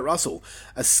by Kurt Russell,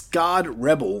 a scarred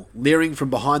rebel leering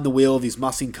from behind the wheel of his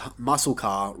muscle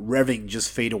car, revving just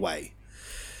feet away.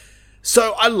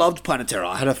 So I loved Planet Terror.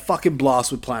 I had a fucking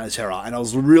blast with Planet Terror, and I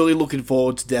was really looking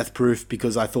forward to Death Proof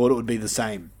because I thought it would be the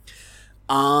same.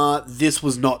 This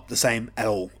was not the same at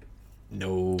all.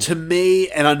 No. To me,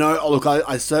 and I know, look,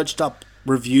 I searched up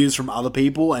reviews from other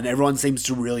people, and everyone seems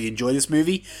to really enjoy this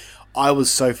movie. I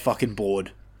was so fucking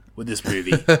bored with this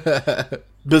movie.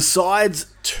 Besides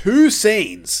two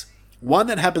scenes, one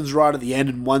that happens right at the end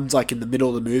and one's like in the middle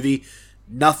of the movie,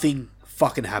 nothing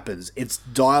fucking happens. It's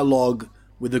dialogue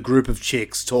with a group of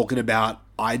chicks talking about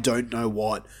I don't know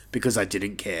what because I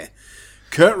didn't care.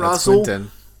 Kurt Russell's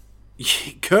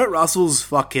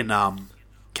fucking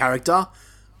character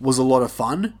was a lot of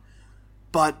fun,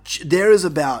 but there is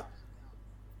about...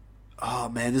 Oh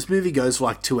man, this movie goes for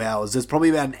like 2 hours. There's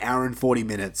probably about an hour and 40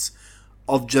 minutes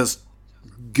of just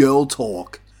girl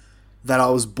talk that I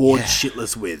was bored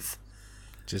shitless with.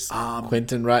 Just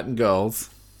Quentin writing girls.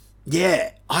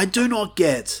 Yeah, I do not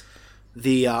get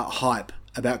the hype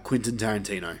about Quentin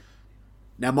Tarantino.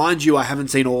 Now, mind you,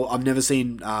 I've never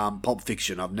seen Pulp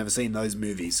Fiction. I've never seen those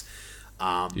movies.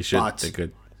 You should. They're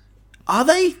good. Are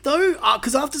they, though?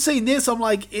 Because after seeing this, I'm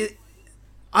like...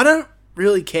 I don't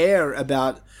really care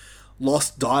about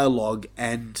lost dialogue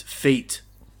and feet.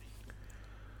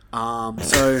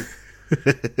 So...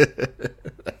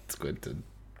 That's Quentin.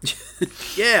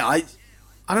 Yeah,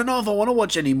 I don't know if I want to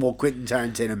watch any more Quentin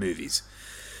Tarantino movies.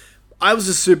 I was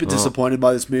just super disappointed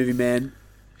by this movie, man.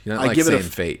 If you don't like seeing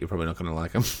feet, you're probably not going to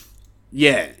like them.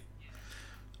 Yeah.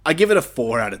 I give it a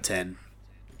 4 out of 10.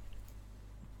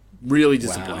 Really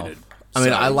disappointed. Wow. I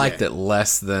mean, I liked it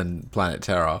less than Planet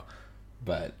Terror,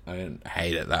 but I didn't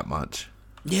hate it that much.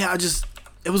 Yeah,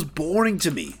 it was boring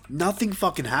to me. Nothing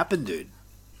fucking happened, dude.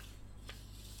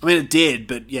 I mean, it did,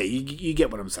 but yeah, you get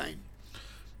what I'm saying.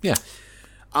 Yeah.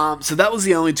 So that was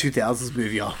the only 2000's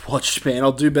movie I watched, man.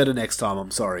 I'll do better next time,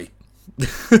 I'm sorry.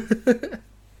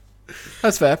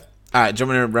 That's fair. Alright, do you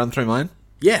want me to run through mine?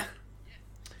 Yeah.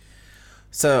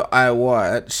 So I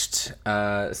watched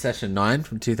Session 9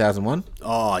 from 2001.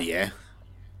 Oh, yeah.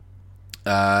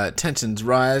 Tensions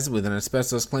rise with an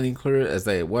asbestos cleaning crew as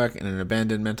they work in an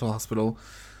abandoned mental hospital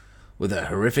with a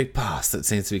horrific past that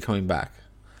seems to be coming back.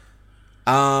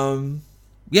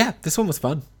 Yeah, this one was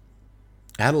fun.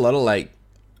 It had a lot of like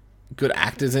good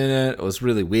actors in it. It was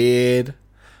really weird.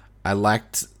 I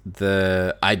liked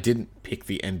I didn't pick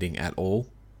the ending at all.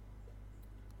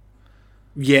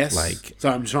 Yes. So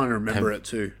I'm trying to remember it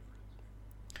too.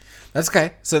 That's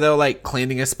okay. So they were like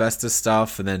cleaning asbestos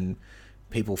stuff, and then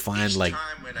people find like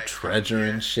treasure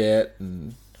and shit,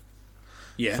 and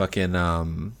fucking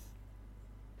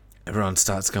everyone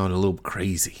starts going a little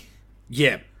crazy.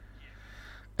 Yeah.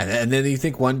 And then you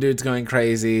think one dude's going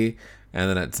crazy, and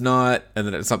then it's not, and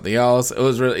then it's something else. It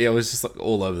was just like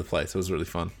all over the place. It was really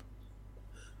fun.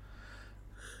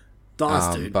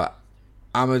 Nice, dude. But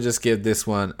I'm gonna just give this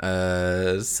one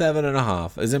a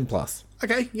 7.5, as in plus.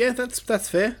 Okay, yeah, that's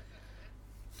fair.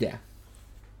 Yeah.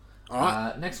 All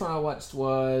right. Next one I watched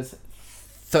was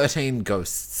 13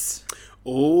 Ghosts.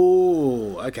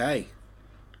 Oh, okay.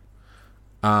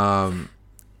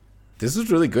 This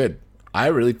was really good. I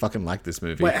really fucking like this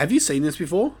movie. Wait, have you seen this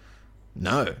before?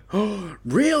 No.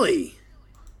 Really?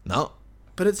 No.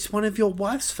 But it's one of your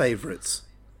wife's favorites.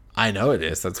 I know it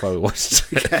is. That's why we watched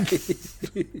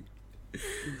it.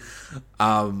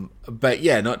 But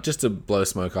yeah, not just to blow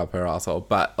smoke up her asshole,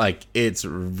 but like it's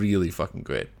really fucking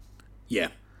good. Yeah.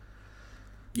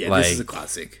 Yeah, like, this is a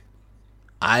classic.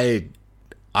 I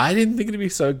didn't think it'd be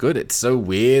so good. It's so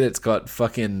weird. It's got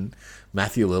fucking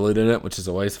Matthew Lillard in it, which is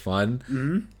always fun.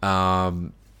 Mm-hmm.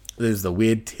 There's the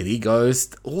weird titty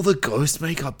ghost. All the ghost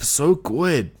makeup is so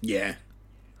good. Yeah.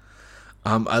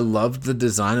 I loved the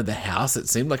design of the house. It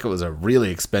seemed like it was a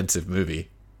really expensive movie.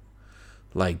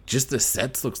 Like, just the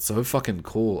sets looked so fucking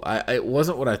cool. It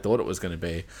wasn't what I thought it was going to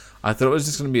be. I thought it was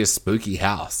just going to be a spooky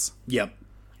house. Yep.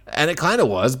 And it kind of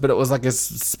was, but it was like a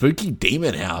spooky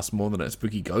demon house more than a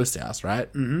spooky ghost house,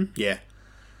 right? Mm-hmm. Yeah.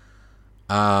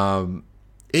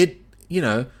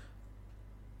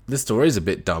 The story's a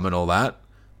bit dumb and all that.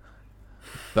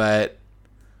 But,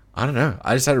 I don't know.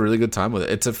 I just had a really good time with it.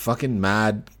 It's a fucking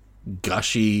mad,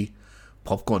 gushy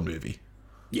popcorn movie.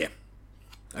 Yeah.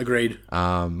 Agreed.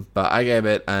 But I gave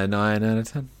it a 9 out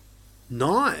of 10.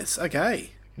 Nice. Okay.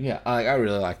 Yeah, I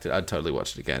really liked it. I'd totally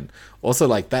watch it again. Also,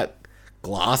 like, that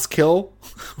glass kill,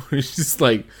 where it's just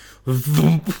like,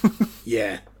 thump.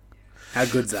 Yeah. How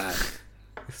good's that?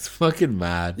 It's fucking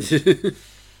mad.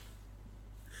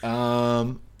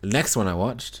 Next one I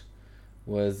watched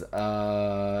was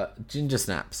Ginger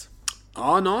Snaps.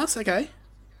 Oh, nice. Okay.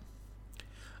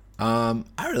 I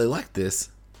really liked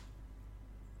this.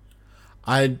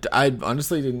 I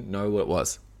honestly didn't know what it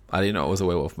was. I didn't know it was a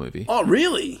werewolf movie. Oh,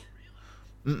 really?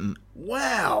 Mm-mm.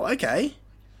 Wow. Okay.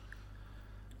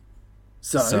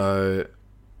 So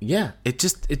yeah, it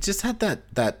just had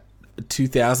that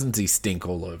 2000's stink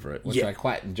all over it, which I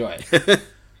quite enjoy.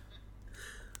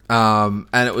 And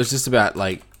it was just about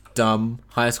like dumb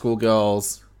high school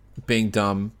girls being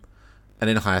dumb and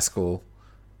in high school,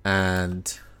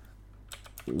 and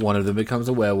one of them becomes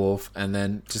a werewolf and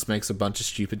then just makes a bunch of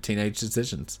stupid teenage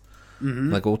decisions,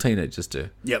 like all teenagers do.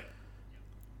 Yep.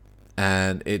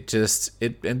 And it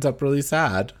ends up really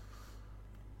sad.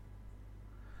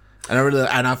 And I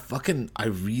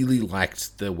really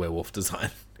liked the werewolf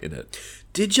design in it.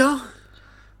 Did ya?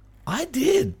 I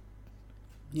did.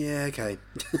 Yeah, okay.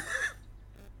 You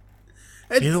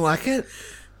didn't like it?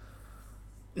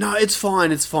 No, it's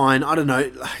fine. It's fine. I don't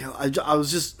know. I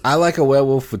was just... I like a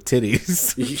werewolf with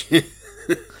titties.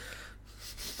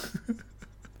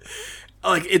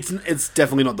 Like, it's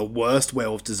definitely not the worst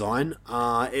werewolf design.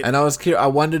 And I was curious. I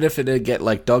wondered if it'd get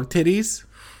like dog titties.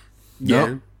 Yeah.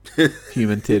 Nope.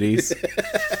 Human titties.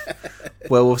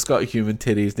 Werewolf's got human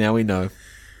titties. Now we know.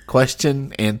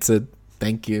 Question answered.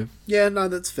 Thank you. Yeah, no,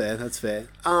 that's fair. That's fair.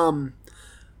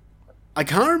 I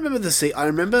can't remember the scene. I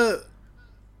remember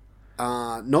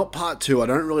not part 2. I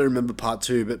don't really remember part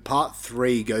 2, but part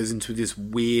 3 goes into this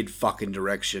weird fucking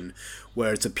direction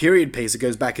where it's a period piece. It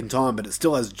goes back in time, but it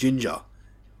still has Ginger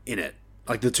in it,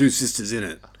 like the two sisters in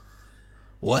it.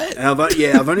 What? And I've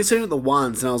only seen it the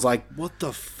once, and I was like, "What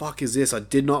the fuck is this?" I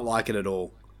did not like it at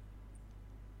all.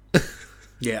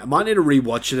 Yeah, I might need to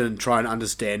rewatch it and try and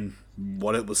understand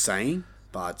what it was saying.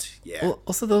 But yeah. Well,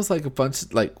 also, there was like a bunch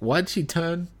of, like, why'd she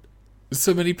turn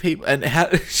so many people, and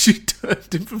how she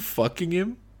turned him for fucking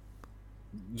him?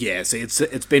 Yeah, see,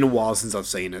 it's been a while since I've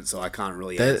seen it, so I can't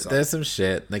really answer. There's some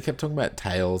shit. They kept talking about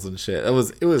tails and shit. It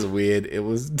was weird. It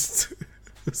was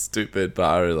stupid, but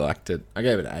I really liked it. I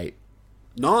gave it an 8.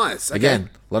 Nice. Okay. Again,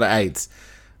 a lot of 8s.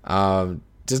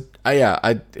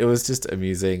 It was just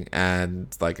amusing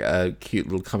and like a cute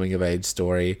little coming of age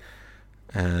story,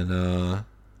 and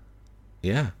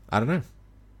yeah, I don't know.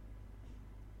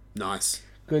 Nice.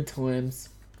 Good times.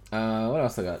 What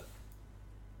else I got?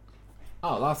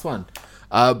 Oh, last one.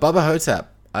 Bubba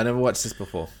Hotep. I never watched this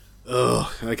before.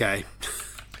 Ugh. Okay.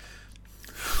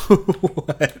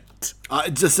 What?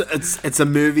 It's a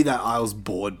movie that I was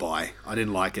bored by. I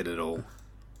didn't like it at all.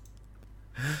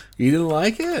 You didn't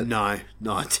like it? No, I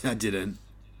didn't.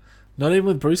 Not even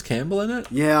with Bruce Campbell in it?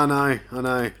 Yeah, I know.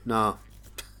 No.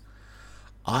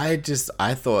 I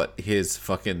thought his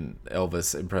fucking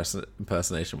Elvis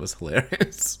impersonation was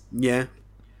hilarious. Yeah.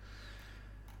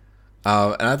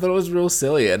 And I thought it was real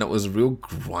silly, and it was real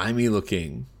grimy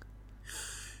looking.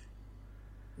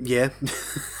 Yeah.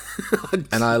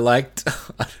 And I liked...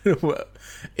 I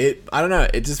don't know.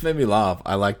 It just made me laugh.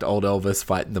 I liked old Elvis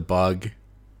fighting the bug.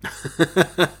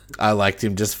 I liked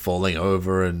him just falling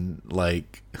over and,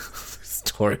 like... the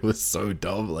story was so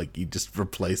dumb. Like, he just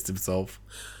replaced himself.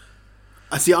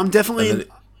 I see, I'm definitely...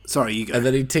 Sorry, you go. And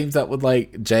then he teams up with,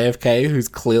 like, JFK, who's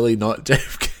clearly not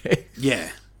JFK.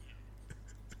 Yeah.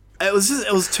 It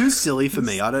was too silly for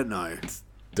me. I don't know. It's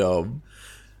dumb.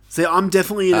 See, I'm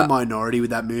definitely in a minority with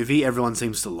that movie. Everyone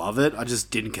seems to love it. I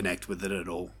just didn't connect with it at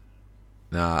all.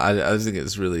 No, I think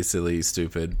it's really silly,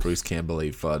 stupid, Bruce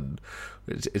Campbell-y fun.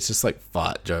 It's just like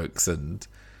fart jokes and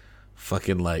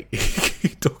fucking like he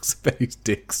talks about his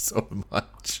dick so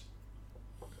much.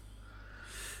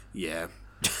 Yeah.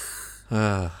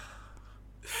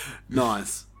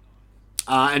 Nice.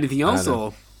 Anything else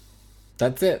or?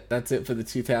 That's it. That's it for the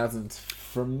 2000s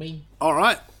from me. All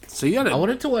right. So you got it. I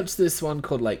wanted to watch this one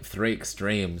called like Three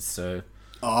Extremes. So.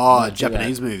 Oh, a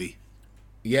Japanese movie.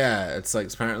 Yeah, it's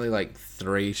like apparently like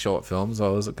 3 short films. I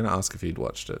was going to ask if you'd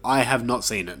watched it. I have not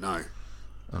seen it. No.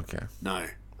 Okay. No.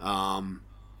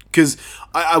 Because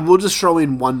I will just throw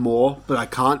in one more, but I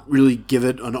can't really give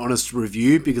it an honest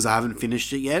review because I haven't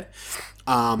finished it yet.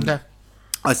 Okay.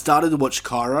 I started to watch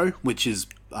Cairo, which is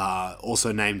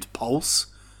also named Pulse.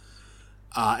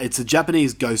 It's a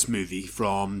Japanese ghost movie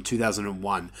from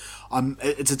 2001.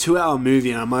 It's a 2-hour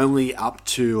movie, and I'm only up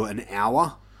to an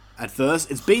hour at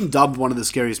first. It's been dubbed one of the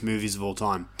scariest movies of all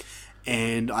time.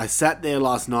 And I sat there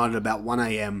last night at about 1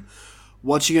 a.m.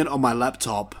 watching it on my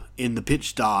laptop in the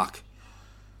pitch dark,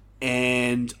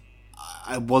 and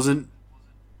I wasn't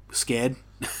scared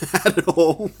at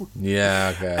all.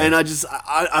 Yeah, okay. And I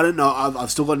don't know.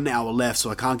 I've still got an hour left, so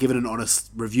I can't give it an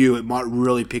honest review. It might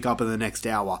really pick up in the next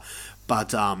hour.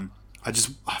 But I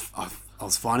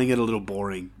was finding it a little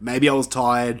boring. Maybe I was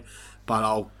tired, but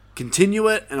I'll continue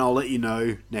it and I'll let you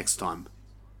know next time.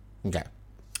 Okay.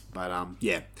 But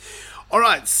yeah. All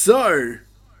right, so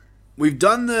we've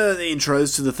done the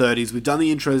intros to the 30s. We've done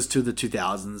the intros to the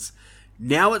 2000s.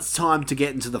 Now it's time to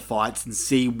get into the fights and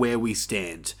see where we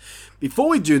stand. Before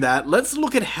we do that, let's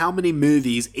look at how many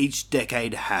movies each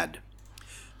decade had.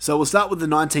 So we'll start with the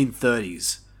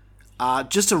 1930s.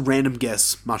 Just a random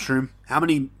guess, Mushroom. How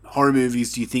many horror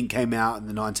movies do you think came out in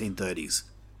the 1930s?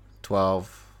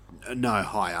 12. No,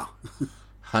 higher.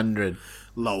 100.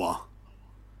 Lower.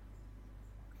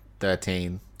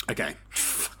 13. Okay.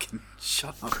 Fucking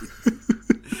shut up.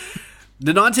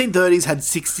 The 1930s had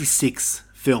 66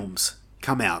 films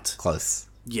come out. Close.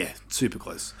 Yeah, super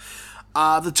close.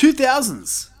 The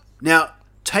 2000s. Now,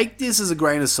 take this as a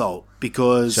grain of salt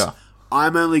because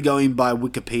I'm only going by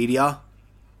Wikipedia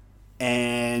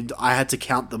and I had to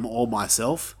count them all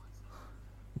myself.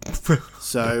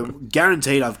 So,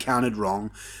 guaranteed I've counted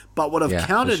wrong. But what I've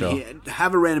counted here,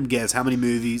 have a random guess. How many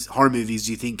horror movies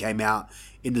do you think came out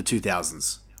in the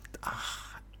 2000s?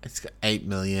 It's got 8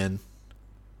 million.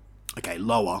 Okay,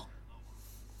 lower.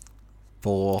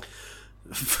 4.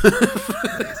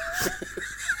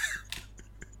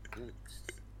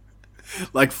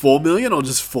 Like 4 million or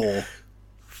just 4?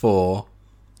 4.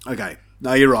 Okay,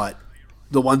 no, you're right.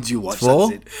 The ones you watched.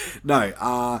 4? That's it.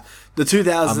 No, the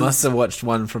 2000s. I must have watched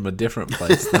one from a different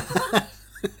place.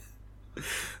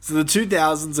 So the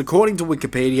 2000s, according to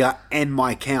Wikipedia and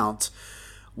my count,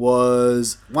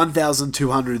 was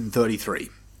 1,233.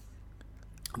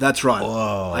 That's right.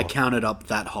 Whoa. I counted up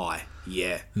that high.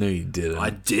 Yeah. No, you didn't. I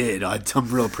did.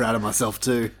 I'm real proud of myself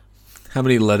too. How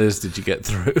many letters did you get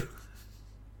through?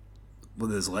 Well,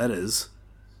 there's letters.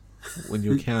 When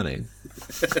you were counting.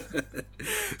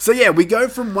 So yeah, we go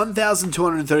from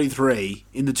 1,233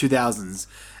 in the 2000s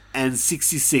and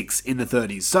 66 in the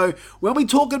 30s. So when we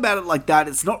talk about it like that,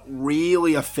 it's not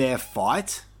really a fair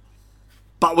fight,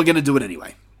 but we're going to do it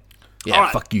anyway. Yeah, all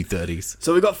right. Fuck you 30s.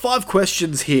 So we've got 5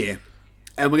 questions here,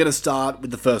 and we're going to start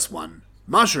with the first one.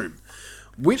 Mushroom,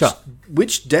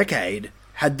 which decade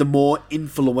had the more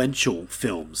influential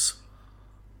films?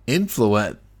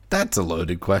 That's a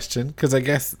loaded question, because I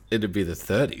guess it'd be the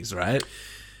 30s, right?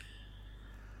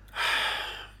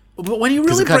 But when you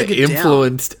really break it down,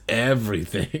 influenced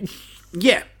everything.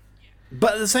 Yeah,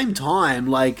 but at the same time,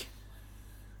 like,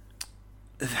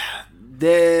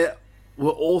 there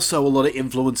were also a lot of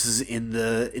influences in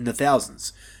the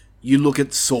thousands. You look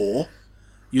at Saw,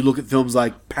 you look at films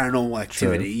like Paranormal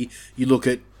Activity. True. You look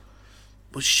at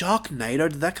was Sharknado?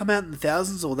 Did that come out in the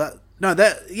thousands or that? No,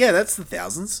 that's the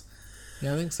thousands.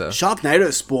 Yeah, I think so.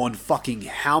 Sharknado spawned fucking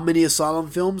how many Asylum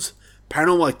films?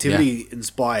 Paranormal Activity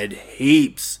inspired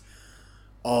heaps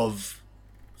of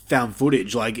found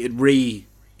footage. Like, it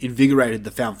invigorated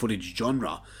the found footage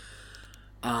genre.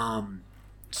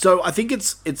 So I think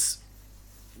it's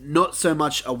not so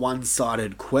much a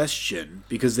one-sided question,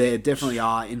 because there definitely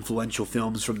are influential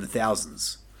films from the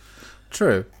thousands.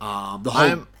 True. The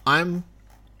whole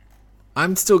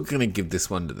I'm still gonna give this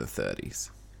one to the 30s.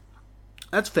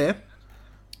 That's fair.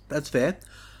 That's fair.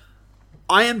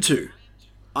 I am too.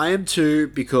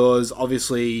 Because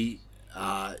obviously,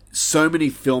 so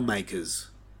many filmmakers.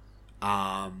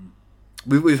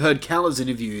 We've heard countless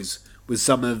interviews with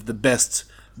some of the best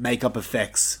makeup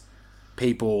effects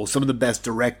people, some of the best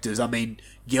directors. I mean,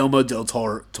 Guillermo del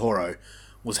Toro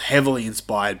was heavily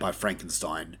inspired by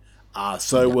Frankenstein.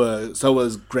 So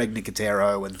was Greg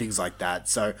Nicotero and things like that.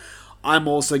 So I'm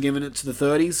also giving it to the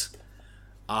 30s.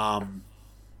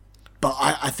 But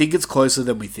I think it's closer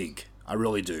than we think. I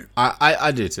really do.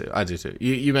 I do too.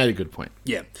 You made a good point.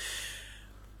 Yeah.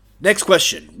 Next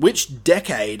question. Which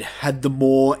decade had the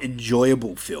more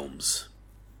enjoyable films?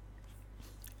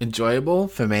 Enjoyable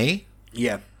for me?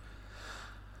 Yeah.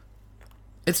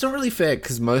 It's not really fair,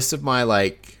 because most of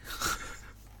my,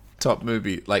 top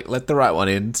movie, Let the Right One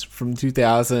In from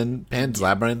 2000, Pan's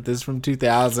Labyrinth is from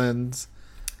 2000s.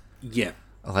 Yeah.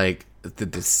 The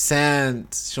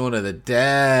Descent, Shaun of the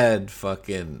Dead,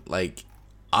 fucking,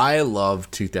 I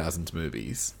love 2000s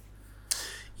movies.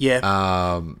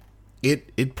 Yeah.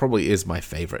 It probably is my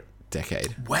favorite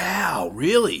decade. Wow,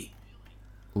 really?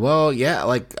 Well,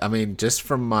 yeah, just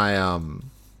from my,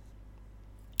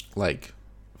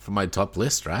 from my top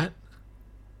list, right?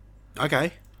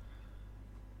 Okay.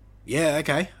 Yeah,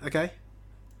 okay.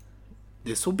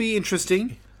 This will be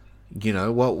interesting. You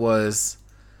know, what was...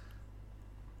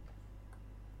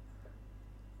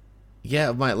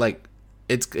 Yeah,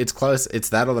 it's close. It's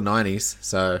that or the 90s,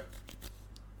 so...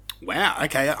 Wow,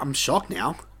 okay, I'm shocked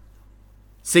now.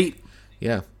 See...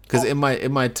 Yeah, because in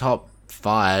my top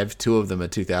 5, 2 of them are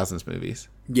 2000s movies.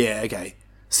 Yeah, okay.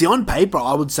 See, on paper,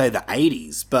 I would say the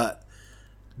 80s, but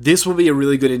this will be a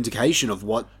really good indication of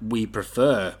what we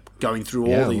prefer going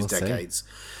through all these decades.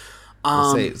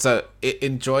 We'll see. So,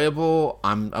 enjoyable,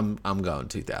 I'm going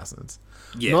 2000s.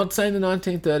 Yeah. Not saying the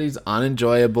 1930s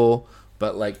unenjoyable,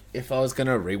 but, if I was going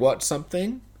to rewatch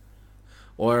something,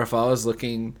 or if I was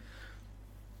looking...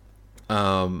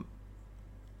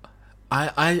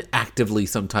 I actively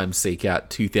sometimes seek out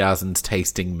 2000s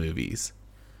tasting movies.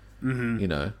 Mm-hmm. You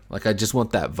know, I just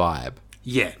want that vibe.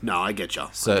 Yeah, no, I get you.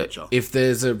 So if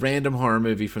there's a random horror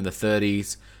movie from the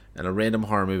 30s and a random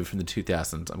horror movie from the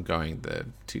 2000s, I'm going the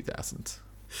 2000s.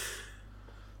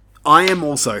 I am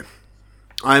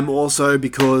also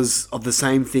because of the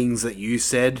same things that you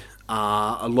said.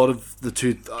 A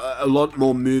lot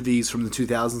more movies from the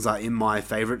 2000s are in my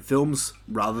favorite films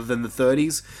rather than the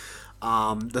 30s.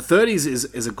 The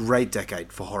 30s is a great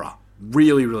decade for horror.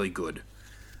 Really, really good.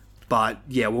 But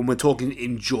yeah, when we're talking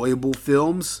enjoyable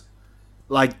films,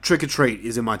 Trick or Treat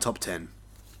is in my top 10.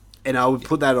 And I would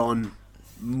put that on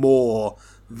more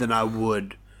than I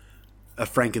would a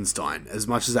Frankenstein, as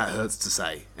much as that hurts to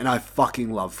say. And I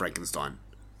fucking love Frankenstein.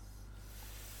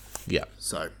 Yeah.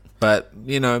 So... But,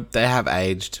 they have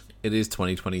aged. It is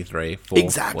 2023.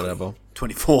 Exactly. Whatever.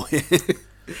 24.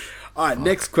 All right,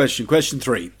 next question. Question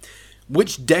 3.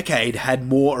 Which decade had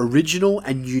more original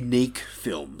and unique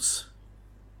films?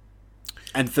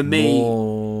 And for me,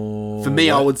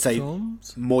 I would say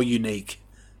films? More unique.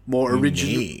 More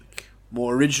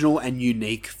original and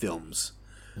unique films.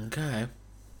 Okay.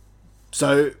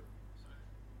 So,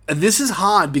 and this is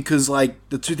hard because, the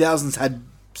 2000s had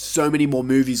so many more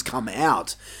movies come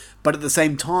out. But at the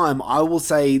same time, I will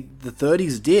say the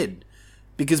 30s did.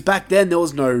 Because back then, there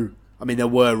was no... I mean, there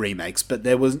were remakes, but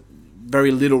there was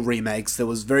very little remakes. There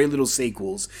was very little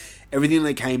sequels. Everything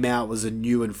that came out was a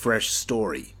new and fresh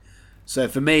story. So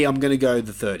for me, I'm going to go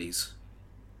the 30s.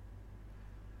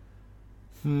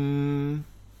 I'm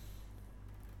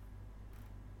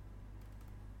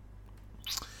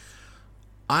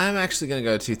actually going to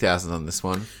go 2000 on this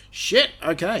one. Shit,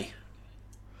 okay.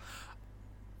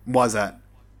 Why is that?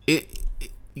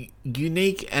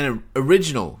 Unique and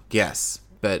original, yes,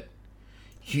 but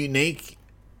unique.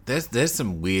 There's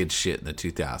some weird shit in the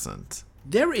 2000s.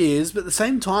 There is, but at the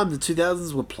same time, the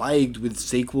 2000s were plagued with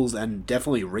sequels and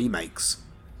definitely remakes.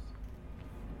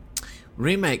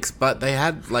 But they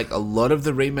had a lot of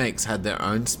the remakes had their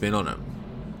own spin on them,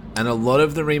 and a lot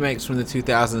of the remakes from the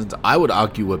 2000s, I would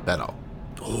argue, were better.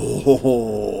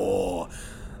 Oh,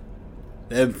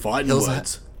 them fighting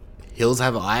words. Hills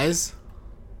Have Eyes.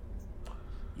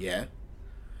 Yeah.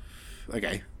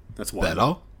 Okay. That's why.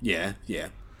 Better? Yeah.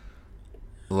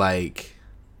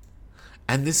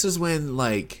 And this is when,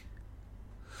 I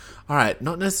all right,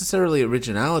 not necessarily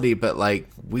originality, but like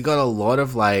we got a lot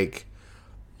of like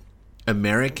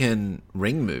American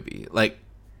Ring movie, like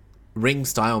Ring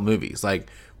style movies. Like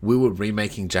we were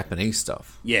remaking Japanese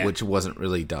stuff, which wasn't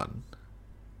really done.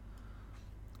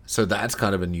 So that's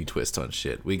kind of a new twist on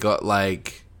shit. We got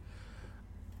like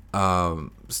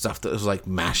stuff that was like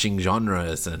mashing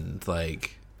genres and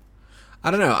like I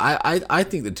don't know. I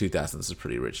think the 2000s is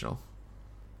pretty original.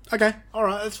 Okay, all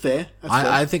right, that's fair.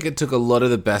 I think it took a lot of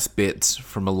the best bits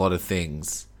from a lot of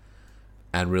things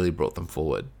and really brought them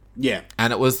forward. Yeah.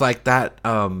 And it was like that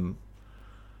kind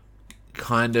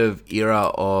of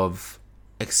era of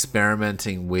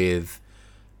experimenting with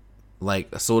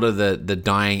like sort of the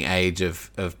dying age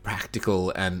of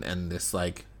practical and this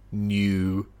like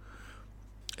new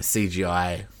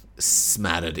CGI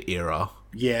smattered era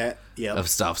of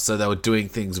stuff. So they were doing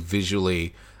things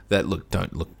visually that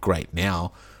don't look great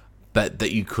now, but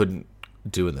that you couldn't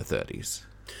do in the 30s.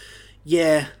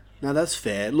 Yeah, no, that's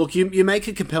fair. Look, you make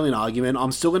a compelling argument.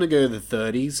 I'm still going to go to the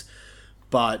 30s,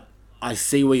 but I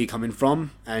see where you're coming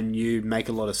from, and you make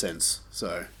a lot of sense.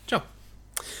 So, sure.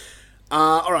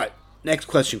 All right, next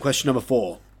question. Question number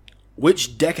 4.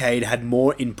 Which decade had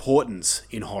more importance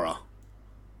in horror?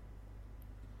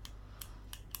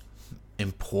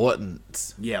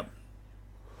 Importance? Yeah.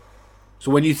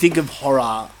 So when you think of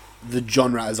horror, the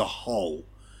genre as a whole,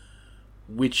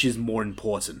 which is more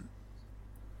important?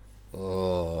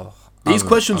 Oh, these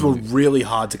questions were really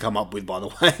hard to come up with, by the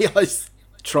way. I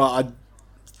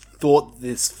thought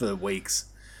this for weeks.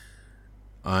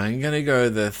 I'm gonna go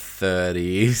the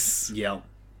 30s. Yeah.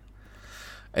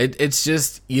 It's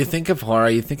just, you think of horror,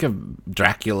 you think of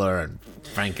Dracula and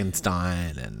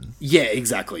Frankenstein and... Yeah,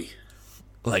 exactly.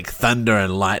 Like thunder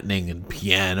and lightning and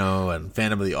piano and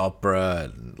Phantom of the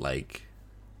Opera and like...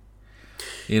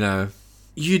 You know...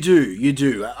 You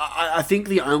do. I think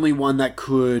the only one that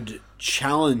could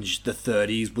challenge the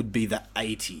 30s would be the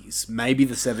 80s. Maybe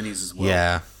the 70s as well.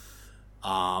 Yeah.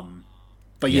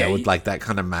 But yeah, with like that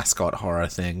kind of mascot horror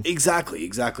thing. Exactly.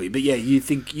 But yeah, you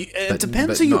think... it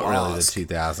depends who you ask. Not really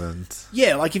the 2000s.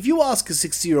 Yeah, like if you ask a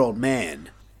 60-year-old man,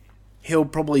 he'll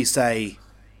probably say...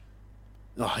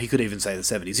 Oh, he could even say the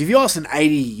 70s. If you ask an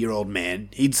 80-year-old man,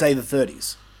 he'd say the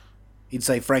 30s. He'd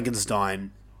say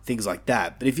Frankenstein, things like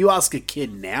that. But if you ask a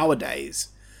kid nowadays,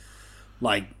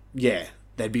 like, yeah,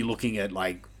 they'd be looking at,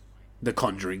 like, The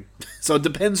Conjuring. So it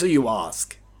depends who you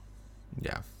ask.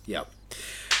 Yeah. Yep.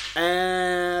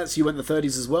 So you went the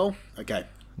 30s as well? Okay.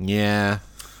 Yeah.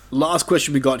 Last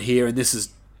question we got here, and this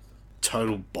is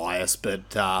total bias,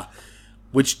 but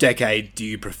which decade do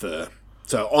you prefer?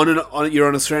 So you're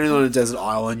on Australia on a desert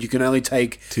island. You can only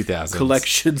take 2000s.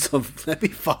 Collections of... Let me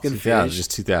fucking 2000, finish.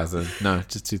 just 2000. No,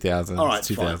 just 2000. All right,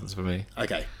 2000s for me.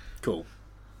 Okay, cool.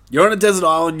 You're on a desert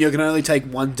island. You can only take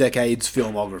one decade's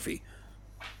filmography.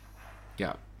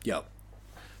 Yeah. Yep.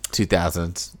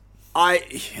 2000s.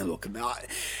 Look,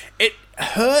 it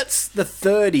hurts the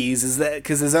 30s is that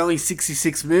because there's only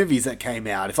 66 movies that came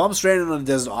out. If I'm stranded on a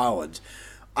desert island,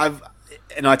 I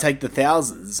take the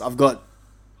thousands, I've got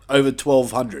over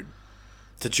 1,200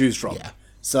 to choose from. Yeah.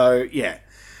 So yeah,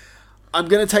 I'm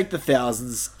gonna take the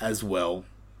thousands as well.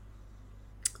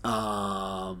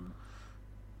 Do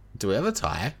we have a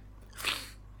tie?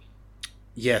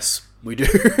 Yes, we do.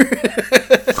 Do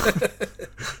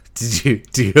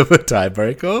you have a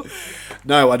tiebreaker?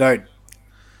 No, I don't.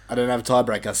 I don't have a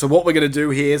tiebreaker. So what we're gonna do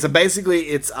here? So basically,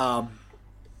 it's 5-all.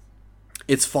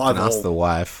 Ask the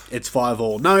wife. It's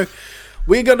 5-all. No,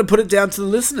 we're going to put it down to the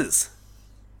listeners.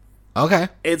 Okay.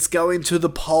 It's going to the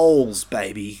polls,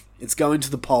 baby. It's going to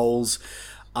the polls.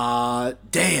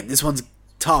 Damn, this one's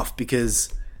tough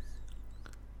because,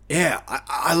 yeah,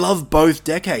 I love both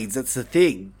decades. That's the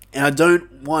thing. And I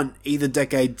don't want either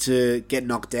decade to get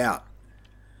knocked out.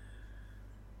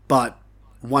 But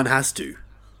one has to.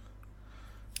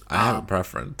 I have a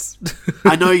preference.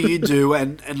 I know you do,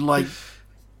 and like,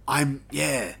 I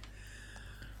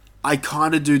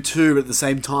kind of do too, but at the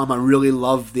same time, I really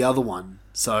love the other one.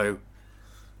 So,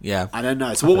 yeah, I don't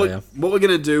know. So what we're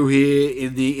going to do here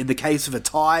in the case of a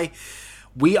tie,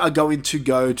 we are going to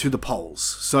go to the polls.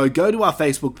 So go to our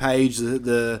Facebook page,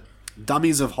 the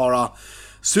Dummies of Horror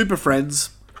Super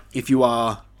Friends. If you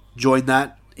are, join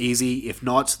that. Easy. If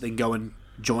not, then go and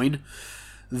join.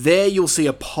 There you'll see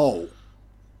a poll.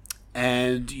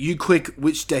 And you click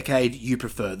which decade you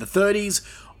prefer, the 30s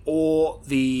or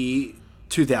the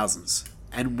 2000s.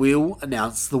 And we'll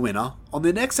announce the winner on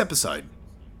the next episode.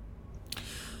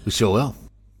 We sure will.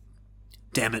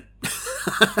 Damn it.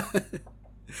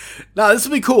 No, this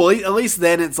will be cool. At least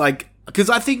then it's like...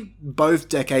 Because I think both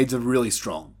decades are really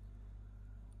strong.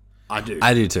 I do.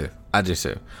 I do too. I do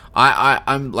too.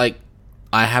 I'm like,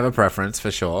 I have a preference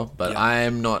for sure, but Yeah. I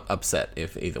am not upset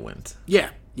if either wins. Yeah.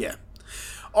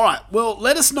 All right. Well,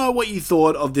 let us know what you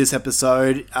thought of this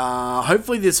episode.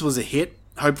 Hopefully, this was a hit.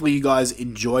 Hopefully, you guys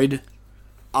enjoyed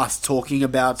us talking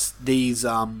about these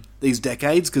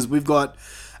decades, because we've got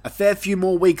a fair few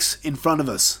more weeks in front of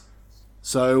us.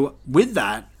 So, with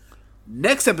that,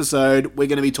 next episode we're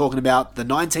going to be talking about the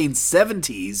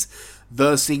 1970s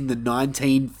versus the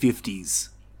 1950s,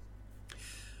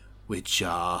 which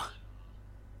I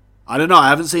don't know. I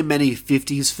haven't seen many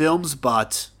 50s films,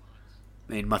 but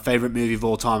I mean, my favorite movie of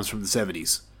all time is from the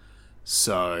 70s.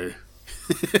 So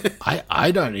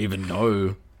I don't even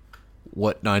know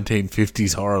what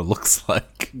 1950s horror looks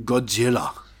like.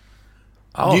 Godzilla.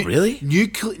 Oh, really?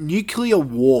 Nuclear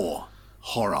war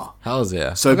horror. Hell's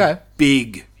yeah. So okay.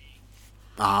 big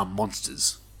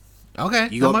monsters. Okay,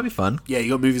 that might be fun. Yeah, you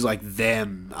got movies like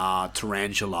Them,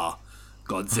 Tarantula,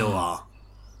 Godzilla,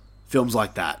 films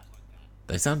like that.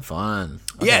 They sound fun.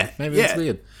 Okay, Yeah, maybe yeah. it's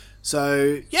weird.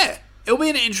 So, yeah, it'll be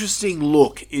an interesting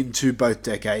look into both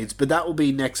decades, but that will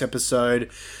be next episode.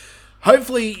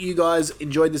 Hopefully you guys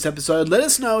enjoyed this episode. Let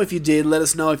us know if you did. Let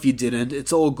us know if you didn't.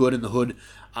 It's all good in the hood.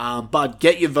 But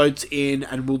get your votes in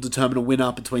and we'll determine a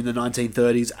winner between the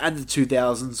 1930s and the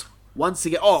 2000s. Once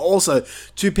again, also,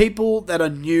 to people that are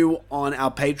new on our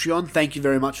Patreon, thank you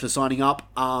very much for signing up.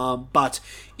 But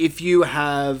if you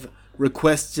have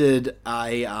requested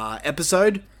a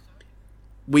episode,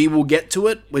 we will get to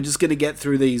it. We're just going to get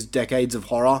through these decades of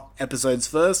horror episodes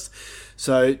first.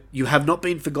 So you have not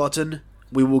been forgotten.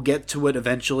 We will get to it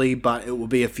eventually, but it will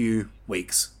be a few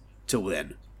weeks till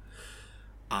then.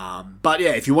 But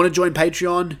yeah, if you want to join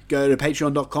Patreon, go to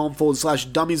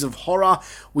patreon.com/dummies of horror.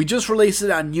 We just released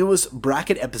our newest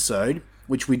bracket episode,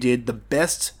 which we did the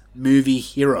best movie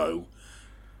hero,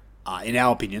 in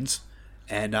our opinions.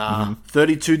 And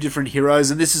 32 different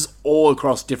heroes, and this is all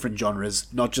across different genres,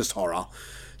 not just horror.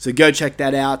 So go check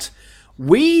that out.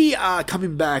 We are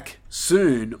coming back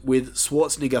soon with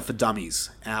Schwarzenegger for Dummies,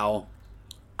 our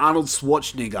Arnold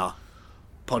Schwarzenegger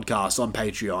podcast on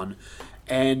Patreon.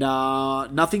 And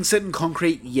nothing set in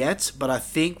concrete yet, but I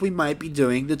think we might be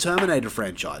doing the Terminator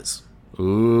franchise.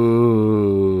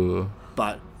 Ooh.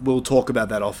 But we'll talk about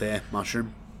that off air,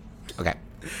 Mushroom. Okay.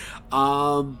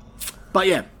 But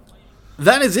yeah,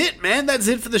 that is it, man. That's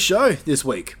it for the show this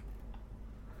week.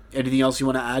 Anything else you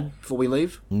want to add before we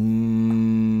leave? No.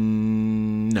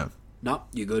 No,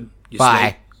 you're good. You're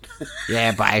Bye.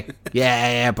 Yeah, bye.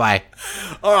 Yeah, bye.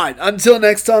 All right, until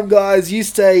next time, guys, you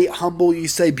stay humble, you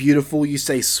stay beautiful, you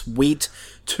stay sweet.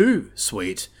 Too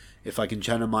sweet, if I can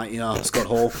channel my inner Scott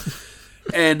Hall.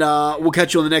 And we'll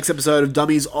catch you on the next episode of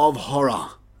Dummies of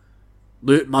Horror.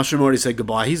 Mushroom already said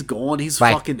goodbye. He's gone. He's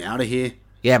fucking out of here.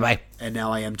 Yeah, bye. And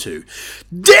now I am too.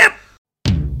 Dip!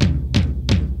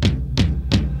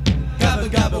 Gabba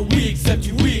gabba, we accept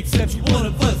you, one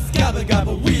of us. Gabba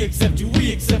gabba, we accept you,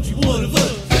 one of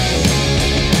us.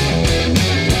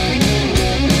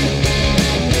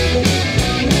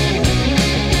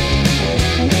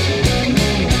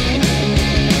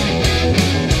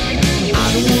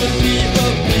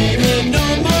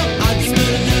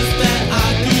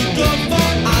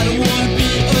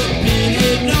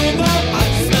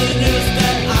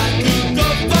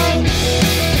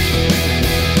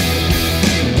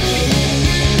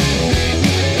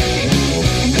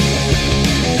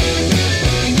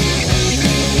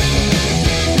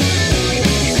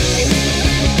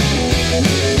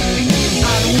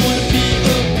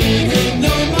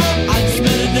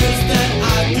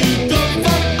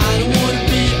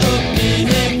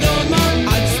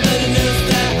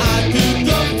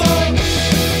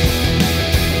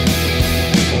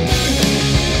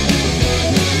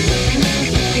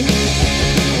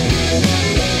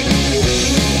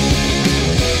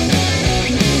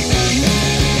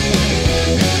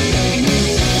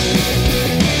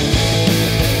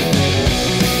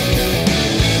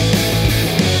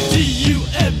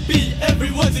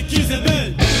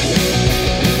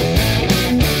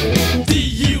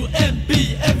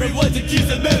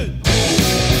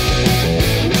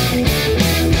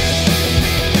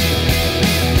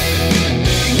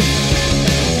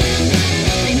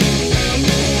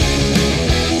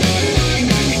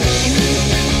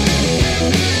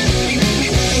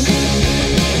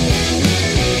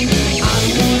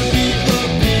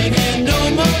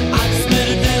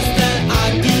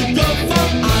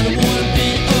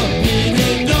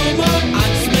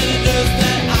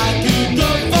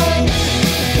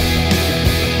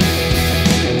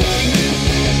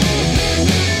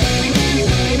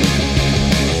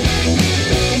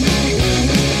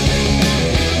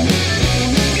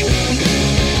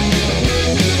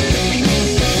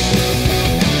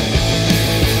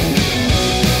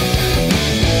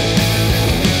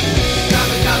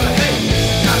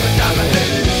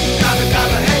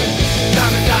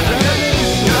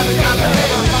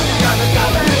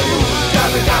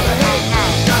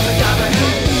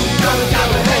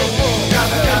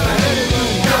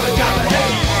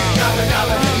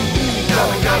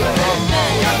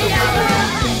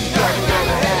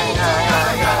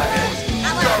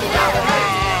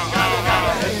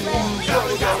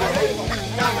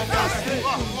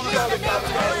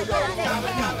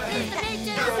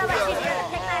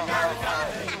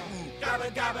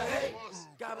 gabba hey,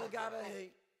 gabba gabba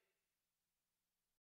hey.